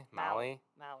 Malley? Mally.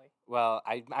 Well,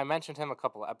 I mentioned him a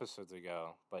couple of episodes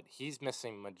ago, but he's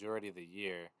missing majority of the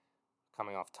year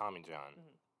coming off Tommy John.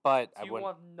 Mm-hmm. But so you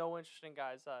have no interest in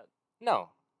guys that...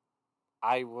 No.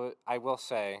 I will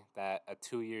say that a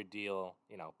 2-year deal,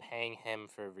 paying him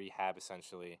for rehab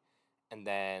essentially, and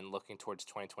then looking towards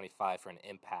 2025 for an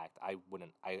impact,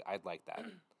 I'd like that.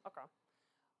 Okay.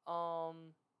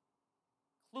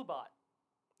 Klubot.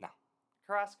 No.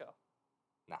 Carrasco.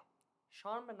 No.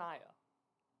 Sean Manaea.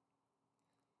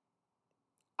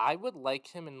 I would like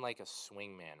him in like a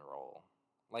swingman role,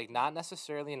 like not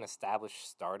necessarily an established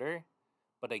starter,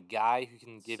 but a guy who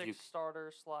can give you Six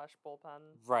starter / bullpen.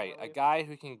 right, a relief. guy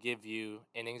who can give you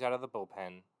innings out of the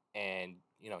bullpen, and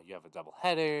you have a double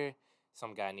header.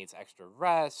 Some guy needs extra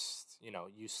rest.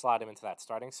 You slot him into that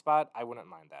starting spot. I wouldn't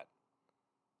mind that.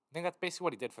 I think that's basically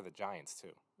what he did for the Giants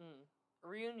too.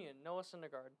 Reunion, Noah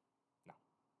Syndergaard. No.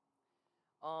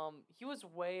 He was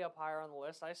way up higher on the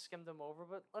list. I skimmed him over,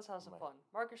 but let's have some Right. fun.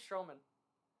 Marcus Stroman.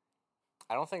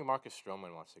 I don't think Marcus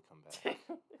Stroman wants to come back.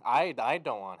 I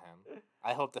don't want him.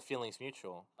 I hope the feeling's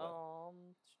mutual. But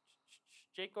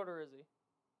Jake Odorizzi.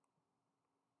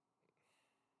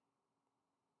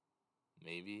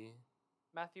 maybe.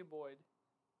 Matthew Boyd.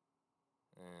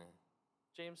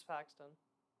 James Paxton.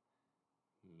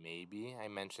 Maybe. I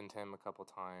mentioned him a couple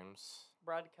times.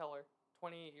 Brad Keller,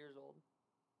 28 years old.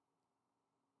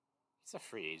 He's a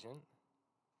free agent.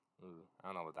 Ooh, I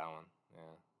don't know about that one.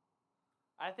 Yeah.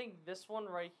 I think this one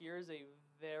right here is a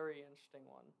very interesting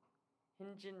one.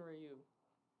 Hyunjin Ryu.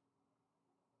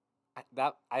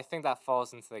 I think that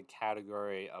falls into the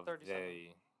category of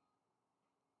 37.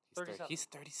 He's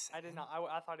 37. I did not.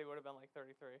 I thought he would have been like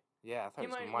 33. Yeah, I thought he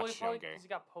was might, much younger. Because he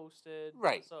got posted.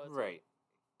 Right, So it's right.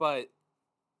 But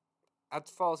that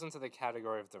falls into the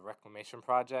category of the reclamation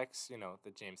projects.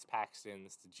 The James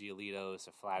Paxtons, the Giolitos,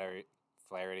 the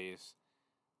Flahertys,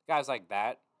 guys like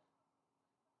that.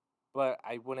 But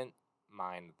I wouldn't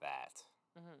mind that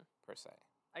per se.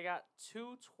 I got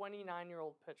two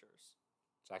 29-year-old pitchers.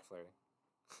 Jack Flaherty.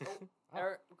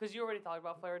 Eric, because you already talked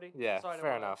about Flaherty. Yeah, so I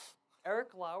fair enough.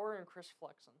 Eric Lauer and Chris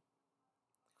Flexen.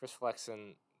 Chris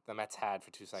Flexen, the Mets had for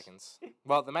 2 seconds.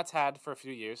 Well, the Mets had for a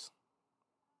few years.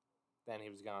 Then he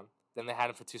was gone. Then they had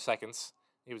him for 2 seconds.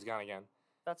 He was gone again.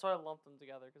 That's why I lumped them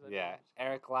together.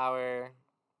 Eric Lauer,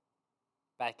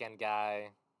 back end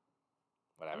guy.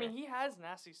 Whatever. I mean, he has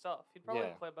nasty stuff. He'd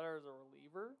probably play better as a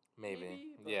reliever.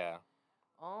 Maybe. But, yeah.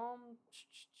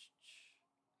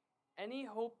 Any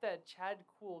hope that Chad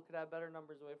Kuhl could have better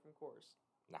numbers away from Coors?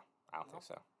 No, I don't think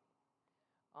so.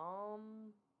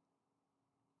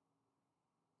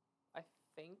 I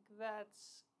think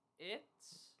that's it.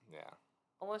 Yeah.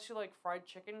 Unless you like fried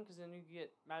chicken, because then you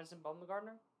get Madison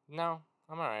Bumgarner. No,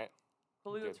 I'm all right.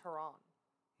 Julio Teheran.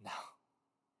 No.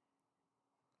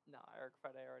 No, Eric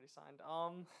Fede already signed.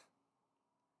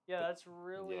 Yeah, that's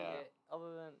really it.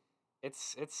 Other than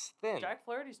it's thin. Jack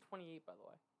Flaherty's 28, by the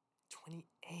way.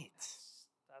 28.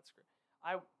 That's great.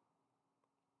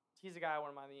 He's a guy I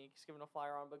wouldn't mind the Yankees giving a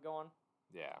flyer on, but go on.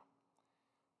 Yeah.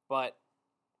 But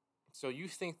so you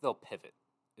think they'll pivot,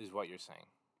 is what you're saying?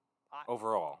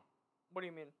 Overall. What do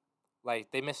you mean?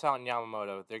 Like, they miss out on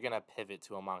Yamamoto, they're going to pivot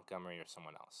to a Montgomery or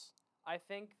someone else. I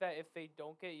think that if they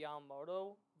don't get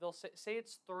Yamamoto, they'll say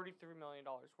it's $33 million,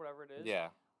 whatever it is.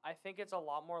 Yeah. I think it's a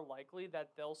lot more likely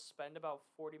that they'll spend about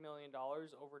 $40 million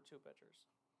over 2 pitchers.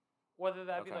 Whether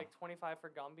that be like 25 for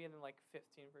Gumby and then like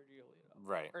 15 for Giolito.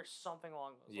 Right. Or something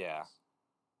along those lines. Yeah.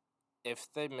 If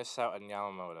they miss out on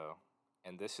Yamamoto,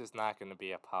 and this is not going to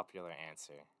be a popular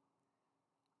answer.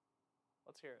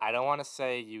 Let's hear it. I don't want to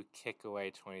say you kick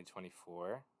away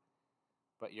 2024,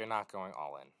 but you're not going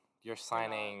all in. You're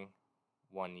signing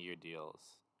 1-year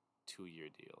deals, 2-year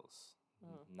deals,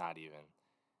 not even.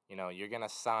 You're going to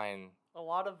sign a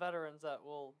lot of veterans that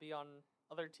will be on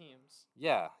other teams.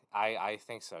 Yeah, I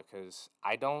think so, because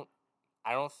I don't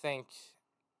think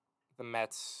the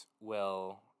Mets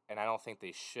will, and I don't think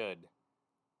they should,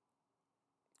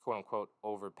 quote unquote,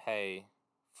 overpay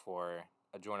for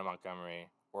a Jordan Montgomery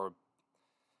or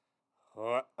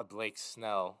a Blake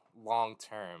Snell long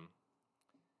term,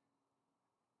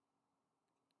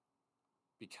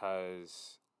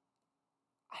 because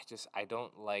I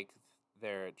don't like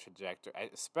their trajectory,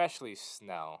 especially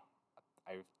Snell.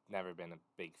 I've never been a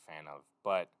big fan of,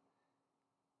 but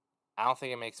I don't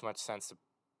think it makes much sense to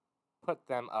put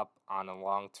them up on a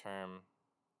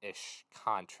long-term-ish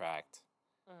contract.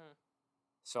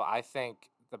 So I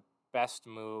think the best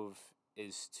move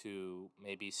is to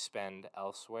maybe spend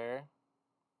elsewhere.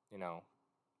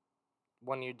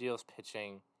 1-year deals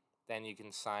pitching, then you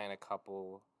can sign a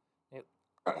couple.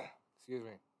 Excuse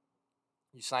me.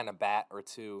 You sign a bat or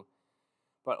two,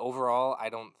 but overall, I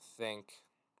don't think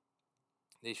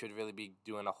they should really be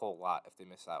doing a whole lot if they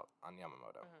miss out on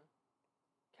Yamamoto.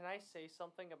 Can I say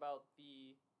something about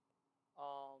the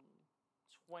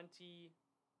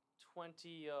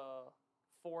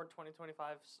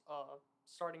 2024-2025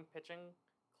 starting pitching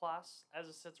class as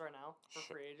it sits right now for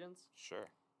free agents? Sure.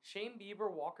 Shane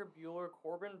Bieber, Walker Buehler,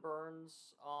 Corbin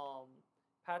Burns,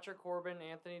 Patrick Corbin,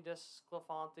 Anthony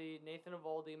DeSclafante, Nathan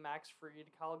Eovaldi, Max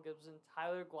Fried, Kyle Gibson,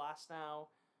 Tyler Glasnow,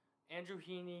 Andrew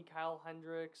Heaney, Kyle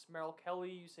Hendricks, Merrill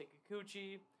Kelly, Yusei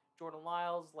Kikuchi, Jordan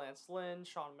Lyles, Lance Lynn,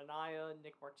 Sean Mania,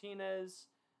 Nick Martinez.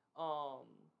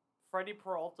 Freddie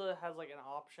Peralta has like an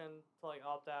option to like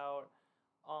opt out.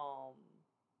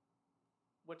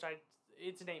 Which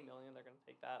it's an $8 million. They're gonna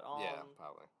take that. Yeah,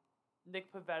 probably.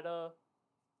 Nick Pivetta.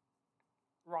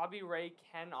 Robbie Ray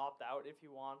can opt out if he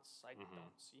wants. I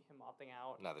don't see him opting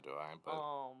out. Neither do I. But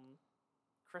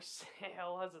Chris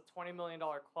Sale has a $20 million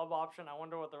club option. I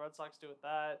wonder what the Red Sox do with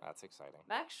that. That's exciting.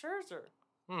 Max Scherzer.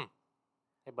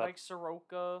 Hey, bud. Mike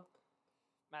Soroka,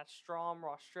 Matt Strom,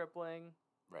 Ross Stripling.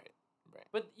 Right.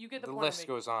 But you get the point. The list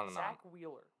goes on and on. Zach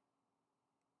Wheeler.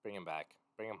 Bring him back.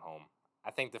 Bring him home. I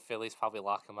think the Phillies probably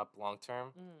lock him up long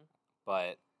term,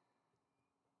 but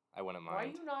I wouldn't mind. Why are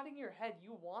you nodding your head?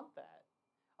 You want that.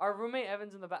 Our roommate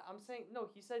Evan's in the back. I'm saying, no,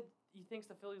 he said he thinks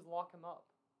the Phillies lock him up.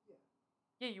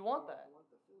 Yeah, you want that. I want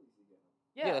the Phillies to get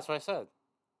him. Yeah, that's what I said.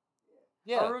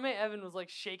 Yeah. Yeah. Our roommate Evan was like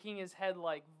shaking his head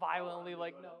like violently,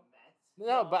 like no.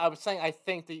 No, but I was saying I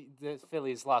think the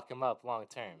Phillies lock him up long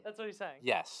term. That's what he's saying.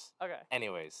 Yes. Okay.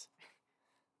 Anyways.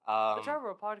 The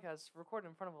Triboro podcast is recorded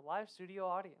in front of a live studio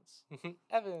audience.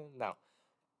 Evan, no.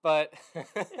 But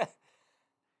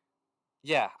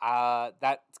yeah,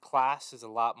 that class is a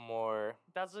lot more.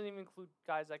 That doesn't even include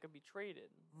guys that could be traded.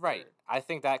 Right. I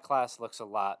think that class looks a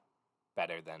lot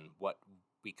better than what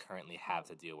we currently have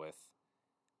to deal with.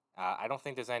 I don't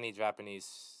think there's any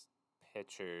Japanese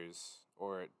pitchers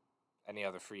or any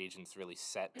other free agents really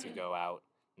set to go out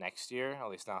next year, at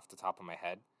least not off the top of my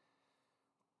head.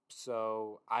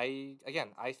 So I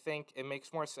think it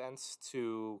makes more sense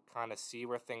to kind of see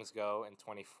where things go in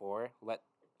 24. Let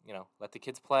the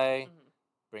kids play,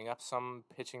 bring up some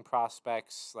pitching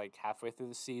prospects like halfway through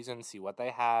the season, see what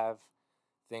they have,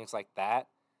 things like that.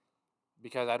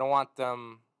 Because I don't want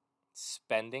them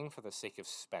spending for the sake of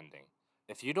spending.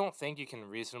 If you don't think you can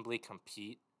reasonably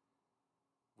compete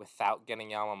without getting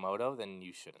Yamamoto, then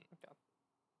you shouldn't. Okay.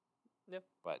 Yep.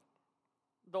 But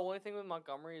the only thing with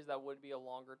Montgomery is that would be a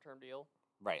longer term deal.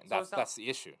 Right. So That's the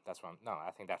issue.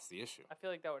 I think that's the issue. I feel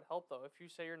like that would help though. If you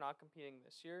say you're not competing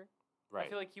this year, Right. I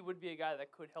feel like he would be a guy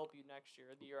that could help you next year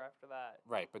or the year after that.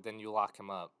 Right, but then you lock him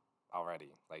up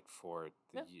already, like for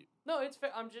the year. No, it's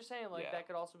fair. I'm just saying, like, Yeah. that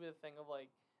could also be the thing of, like,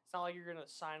 it's not like you're going to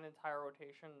sign an entire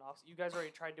rotation. You guys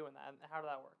already tried doing that. How did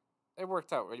that work? It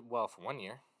worked out really well for 1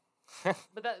 year.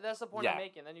 But that's the point I'm Yeah.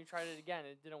 making. Then you tried it again.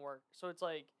 It didn't work. So it's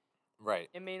like, Right.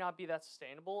 it may not be that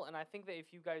sustainable. And I think that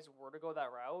if you guys were to go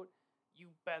that route, you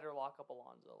better lock up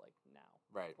Alonso, like, now.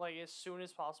 Right. Like, as soon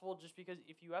as possible, just because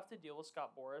if you have to deal with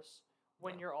Scott Boras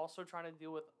when you're also trying to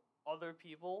deal with other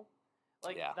people,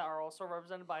 like, that are also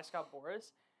represented by Scott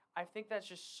Boras, I think that's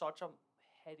just such a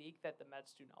headache that the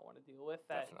Mets do not want to deal with.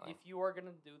 That Definitely. if you are going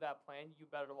to do that plan, you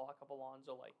better lock up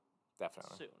Alonso, like,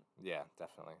 Definitely. soon. Yeah,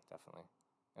 definitely.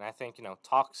 And I think,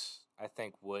 talks, I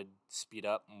think, would speed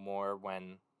up more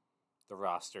when the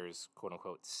roster is,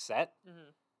 quote-unquote, set. Mm-hmm.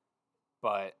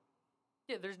 But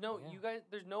Yeah, there's no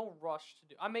there's no rush to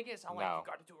do. I'm making it sound like you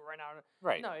got to do it right now.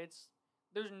 Right. No,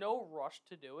 there's no rush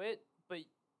to do it. But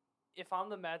if I'm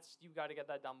the Mets, you got to get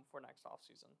that done before next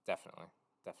offseason. Definitely.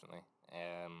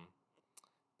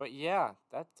 But yeah,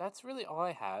 that's really all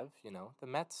I have. The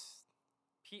Mets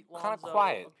Pete kinda Lonzo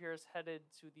quiet. appears headed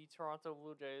to the Toronto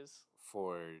Blue Jays.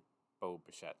 for Bo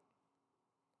Bichette.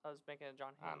 I was making a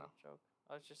John I Hammond know. joke.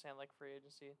 I was just saying like free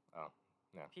agency. Oh,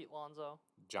 yeah. Pete Lonzo.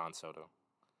 John Soto.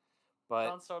 But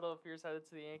John Soto appears headed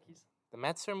to the Yankees. the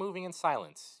Mets are moving in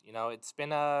silence. It's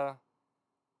been a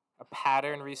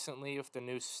pattern recently with the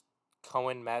new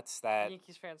Cohen Mets that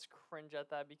Yankees fans cringe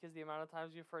at that because the amount of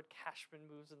times we've heard Cashman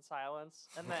moves in silence,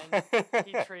 and then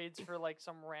he trades for like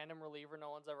some random reliever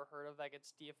no one's ever heard of that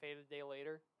gets DFA'd a day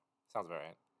later. Sounds about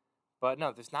right. But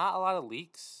no, there's not a lot of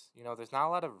leaks. There's not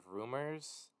a lot of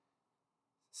rumors.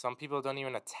 Some people don't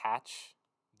even attach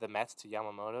the Mets to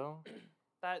Yamamoto.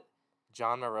 That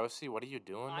John Morosi, what are you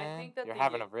doing, I man? think that You're the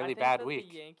having Yan- a really I think bad that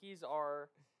week. The Yankees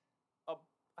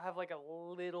have like a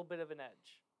little bit of an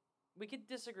edge. We could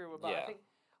disagree with, but Yeah.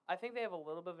 I think they have a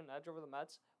little bit of an edge over the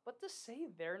Mets. But to say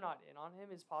they're not in on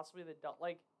him is possibly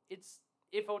it's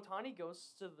if Ohtani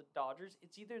goes to the Dodgers,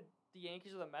 it's either the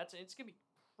Yankees or the Mets, and it's gonna be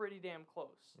pretty damn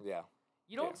close. Yeah.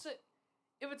 You don't say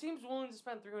if a team's willing to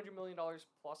spend $300 million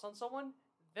plus on someone,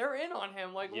 they're in on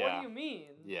him. Like, what Yeah. do you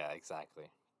mean? Yeah,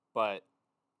 exactly. But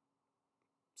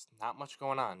there's not much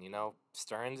going on,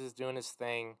 Stearns is doing his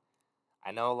thing.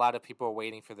 I know a lot of people are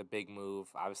waiting for the big move.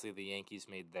 Obviously, the Yankees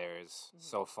made theirs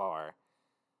so far.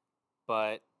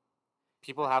 But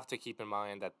people have to keep in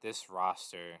mind that this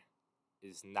roster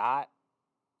is not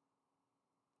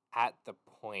at the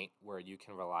point where you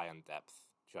can rely on depth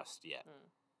just yet.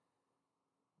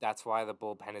 that's why the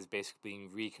bullpen is basically being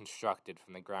reconstructed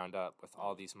from the ground up with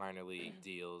all these minor league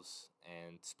deals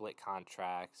and split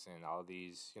contracts and all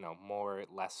these, more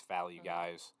less value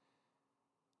guys.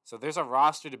 So there's a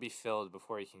roster to be filled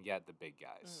before you can get the big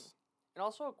guys. And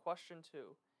also a question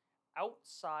too.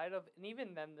 Outside of, and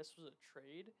even then this was a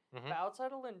trade, Mhm. but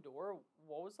outside of Lindor,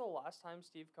 what was the last time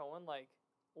Steve Cohen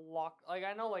locked,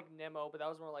 I know Nimmo, but that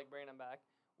was more bringing him back.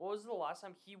 What was the last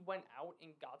time he went out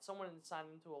and got someone and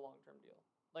signed them to a long-term deal?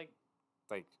 Like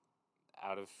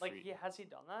out of free. Has he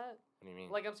done that? What do you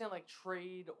mean? I'm saying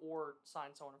trade or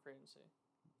sign someone in free agency.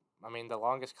 I mean, the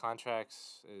longest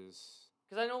contracts is.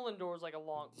 Because I know Lindor was a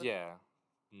long. Yeah,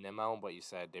 Nimmo. What you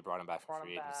said, they brought him back from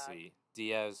free agency.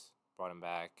 Diaz brought him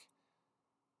back.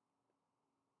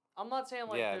 I'm not saying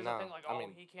there's a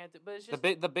thing he can't do, but it's just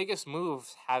the biggest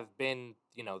moves have been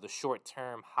the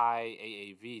short-term high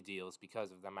AAV deals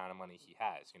because of the amount of money he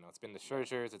has. It's been the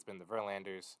Scherzers, it's been the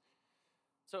Verlanders.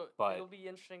 So it'll be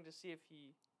interesting to see if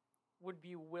he would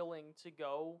be willing to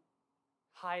go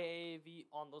high AAV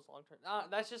on those long-term.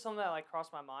 That's just something that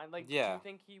crossed my mind. Do you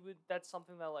think he would? That's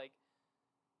something that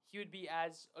he would be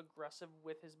as aggressive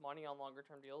with his money on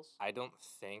longer-term deals. I don't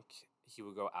think he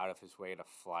would go out of his way to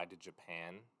fly to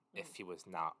Japan if he was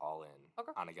not all in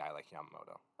on a guy like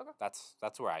Yamamoto. Okay.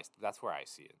 That's where I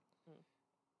see it.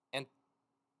 And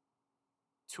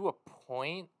to a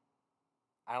point,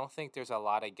 I don't think there's a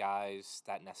lot of guys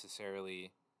that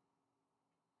necessarily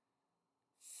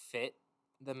fit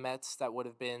the Mets that would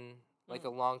have been a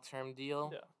long-term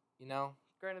deal. Yeah.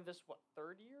 Granted, this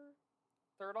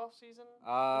third off season.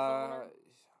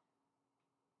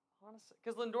 Honestly,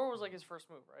 because Lindor was his first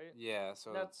move, right? Yeah,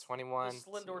 so that's 21. This is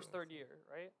Lindor's third year,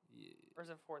 right? Yeah. Or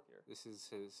is it fourth year? This is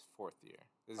his fourth year.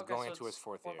 This is going into his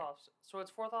fourth year. So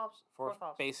it's fourth off.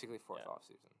 Basically fourth off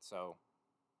season. So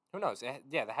who knows?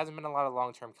 There hasn't been a lot of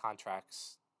long-term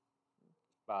contracts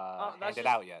handed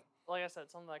out yet. Like I said,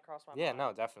 something that crossed my mind. Yeah,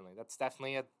 no, definitely. That's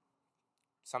definitely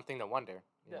something to wonder.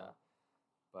 You know?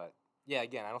 But yeah,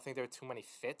 again, I don't think there are too many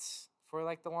fits for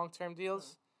the long-term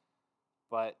deals.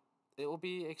 But it will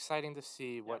be exciting to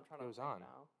see what goes on.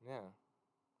 Now. Yeah.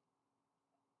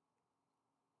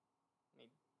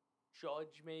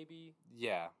 Judge, maybe.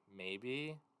 Yeah,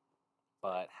 maybe.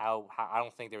 But how I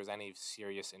don't think there was any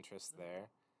serious interest there.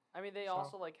 I mean, they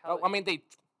also how.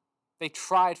 They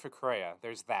tried for Correa.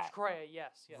 There's that. Correa,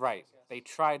 yes. Right. Yes. They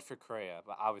tried for Correa,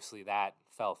 but obviously that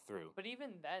fell through. But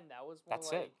even then, that was more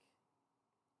That's it.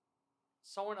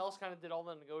 Someone else kind of did all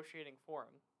the negotiating for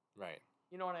him. Right.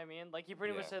 You know what I mean? He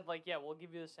pretty much said, we'll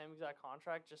give you the same exact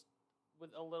contract, just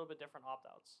with a little bit different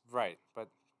opt-outs. Right,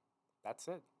 but that's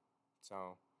it.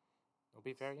 So it'll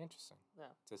be very interesting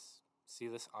to see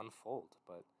this unfold.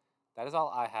 But that is all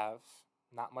I have.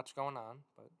 Not much going on,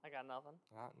 but I got nothing.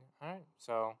 All right.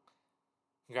 So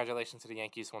congratulations to the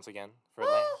Yankees once again for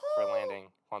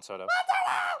landing Juan Soto.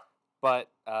 But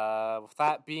with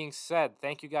that being said,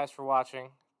 thank you guys for watching.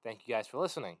 Thank you guys for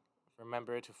listening.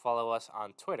 Remember to follow us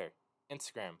on Twitter,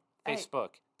 Instagram,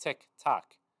 Facebook,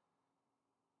 TikTok,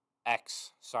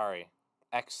 X/Twitter.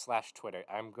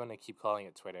 I'm going to keep calling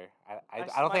it Twitter. I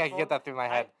don't think I can get that through my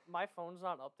head. My phone's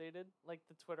not updated.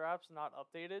 The Twitter app's not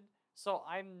updated. So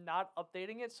I'm not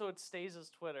updating it, so it stays as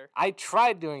Twitter. I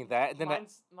tried doing that, and then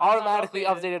mine's it automatically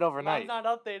updated overnight. Mine's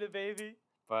not updated, baby.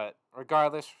 But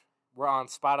regardless, we're on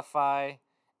Spotify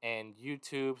and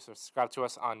YouTube, so subscribe to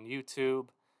us on YouTube.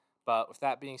 But with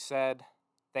that being said,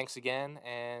 thanks again,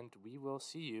 and we will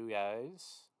see you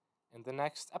guys in the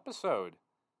next episode.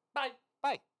 Bye.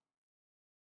 Bye.